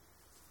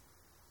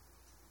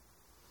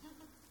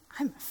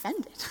 I'm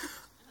offended.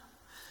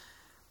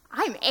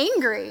 I'm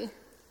angry.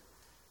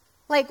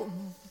 Like,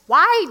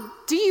 why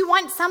do you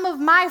want some of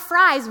my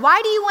fries?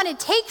 Why do you want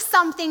to take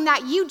something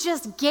that you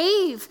just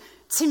gave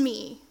to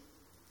me?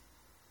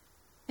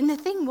 And the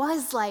thing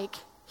was, like,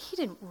 he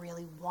didn't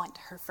really want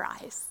her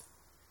fries.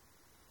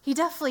 He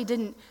definitely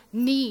didn't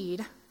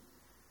need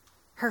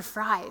her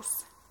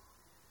fries,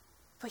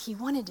 but he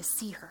wanted to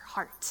see her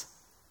heart.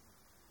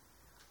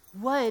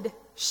 Would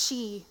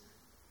she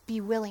be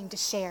willing to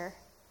share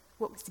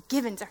what was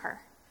given to her?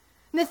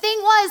 And the thing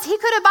was, he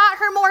could have bought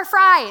her more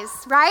fries,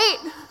 right?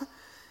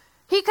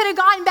 He could have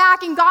gone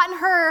back and gotten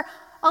her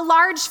a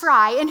large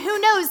fry, and who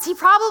knows, he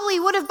probably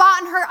would have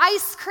bought her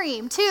ice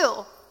cream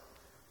too.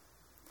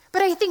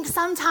 But I think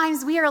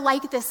sometimes we are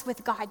like this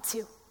with God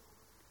too,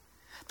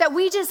 that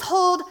we just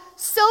hold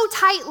so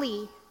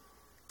tightly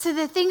to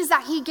the things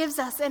that he gives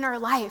us in our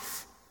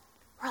life.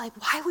 We're like,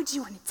 why would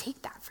you want to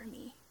take that from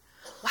me?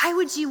 Why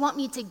would you want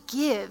me to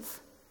give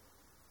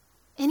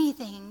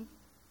anything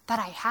that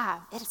I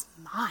have? It is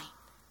mine,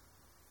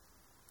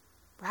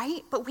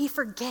 right? But we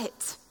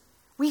forget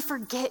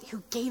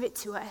who gave it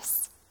to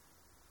us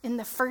in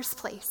the first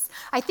place.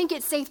 I think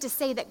it's safe to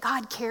say that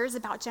God cares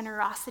about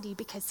generosity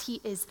because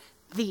he is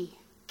the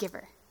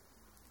giver.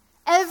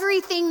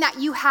 Everything that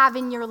you have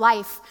in your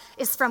life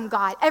is from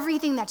God.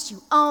 Everything that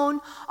you own,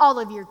 all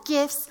of your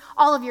gifts,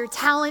 all of your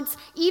talents,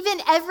 even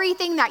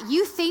everything that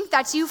you think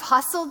that you've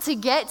hustled to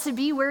get to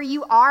be where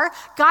you are,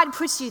 God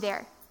puts you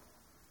there.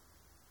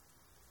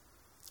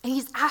 And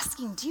he's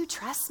asking, do you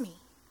trust me?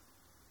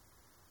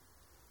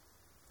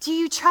 Do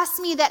you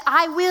trust me that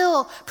I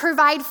will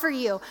provide for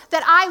you,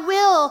 that I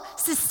will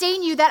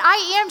sustain you, that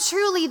I am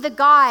truly the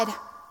God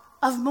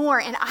of more,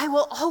 and I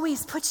will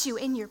always put you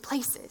in your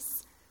places?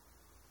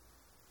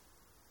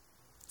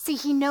 See,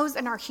 he knows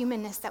in our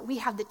humanness that we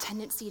have the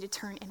tendency to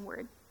turn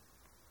inward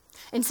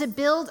and to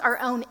build our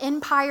own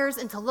empires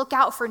and to look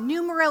out for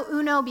numero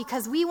uno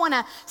because we want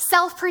to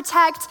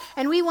self-protect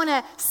and we want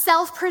to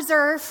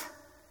self-preserve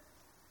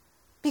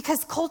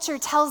because culture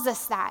tells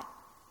us that.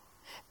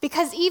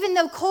 Because even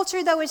though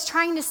culture, though, is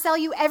trying to sell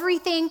you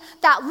everything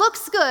that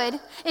looks good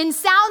and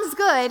sounds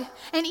good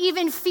and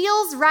even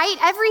feels right,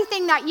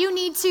 everything that you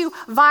need to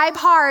vibe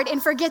hard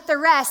and forget the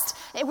rest,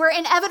 where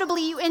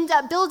inevitably you end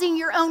up building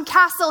your own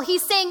castle,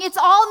 he's saying it's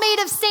all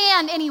made of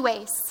sand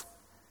anyways.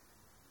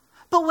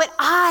 But what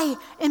I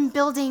am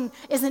building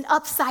is an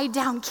upside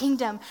down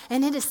kingdom,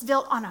 and it is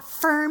built on a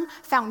firm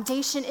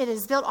foundation. It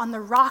is built on the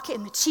rock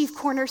and the chief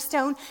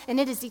cornerstone, and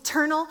it is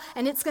eternal,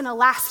 and it's going to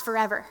last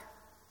forever.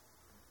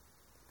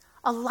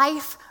 A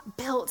life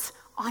built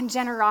on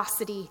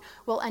generosity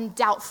will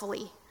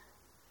undoubtedly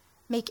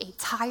make a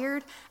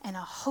tired and a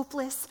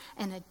hopeless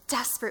and a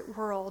desperate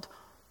world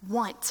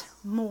want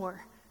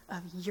more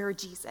of your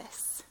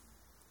Jesus.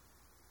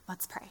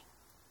 Let's pray.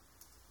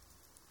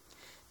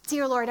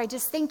 Dear Lord, I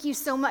just thank you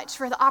so much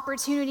for the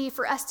opportunity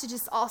for us to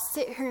just all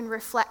sit here and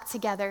reflect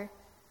together.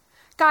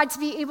 God, to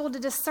be able to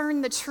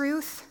discern the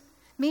truth.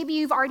 Maybe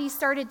you've already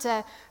started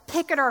to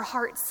pick at our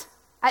hearts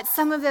at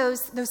some of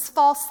those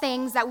false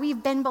things that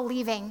we've been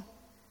believing,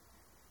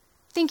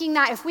 thinking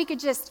that if we could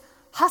just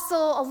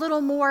hustle a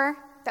little more,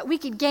 that we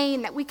could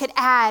gain, that we could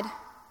add.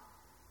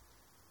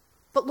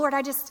 But Lord,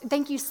 I just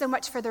thank you so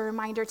much for the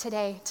reminder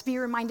today, to be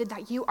reminded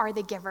that you are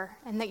the giver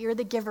and that you're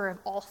the giver of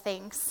all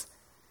things.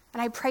 And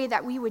I pray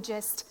that we would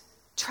just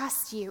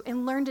trust you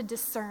and learn to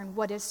discern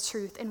what is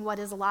truth and what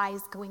is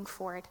lies going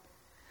forward.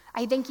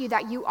 I thank you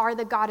that you are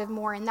the God of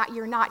more and that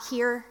you're not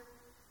here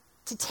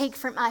to take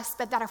from us,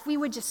 but that if we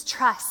would just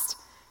trust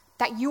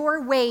that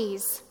your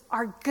ways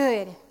are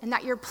good and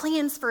that your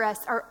plans for us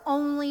are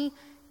only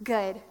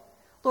good.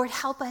 Lord,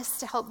 help us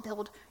to help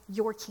build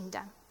your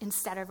kingdom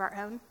instead of our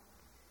own.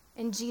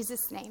 In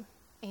Jesus' name,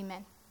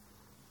 amen.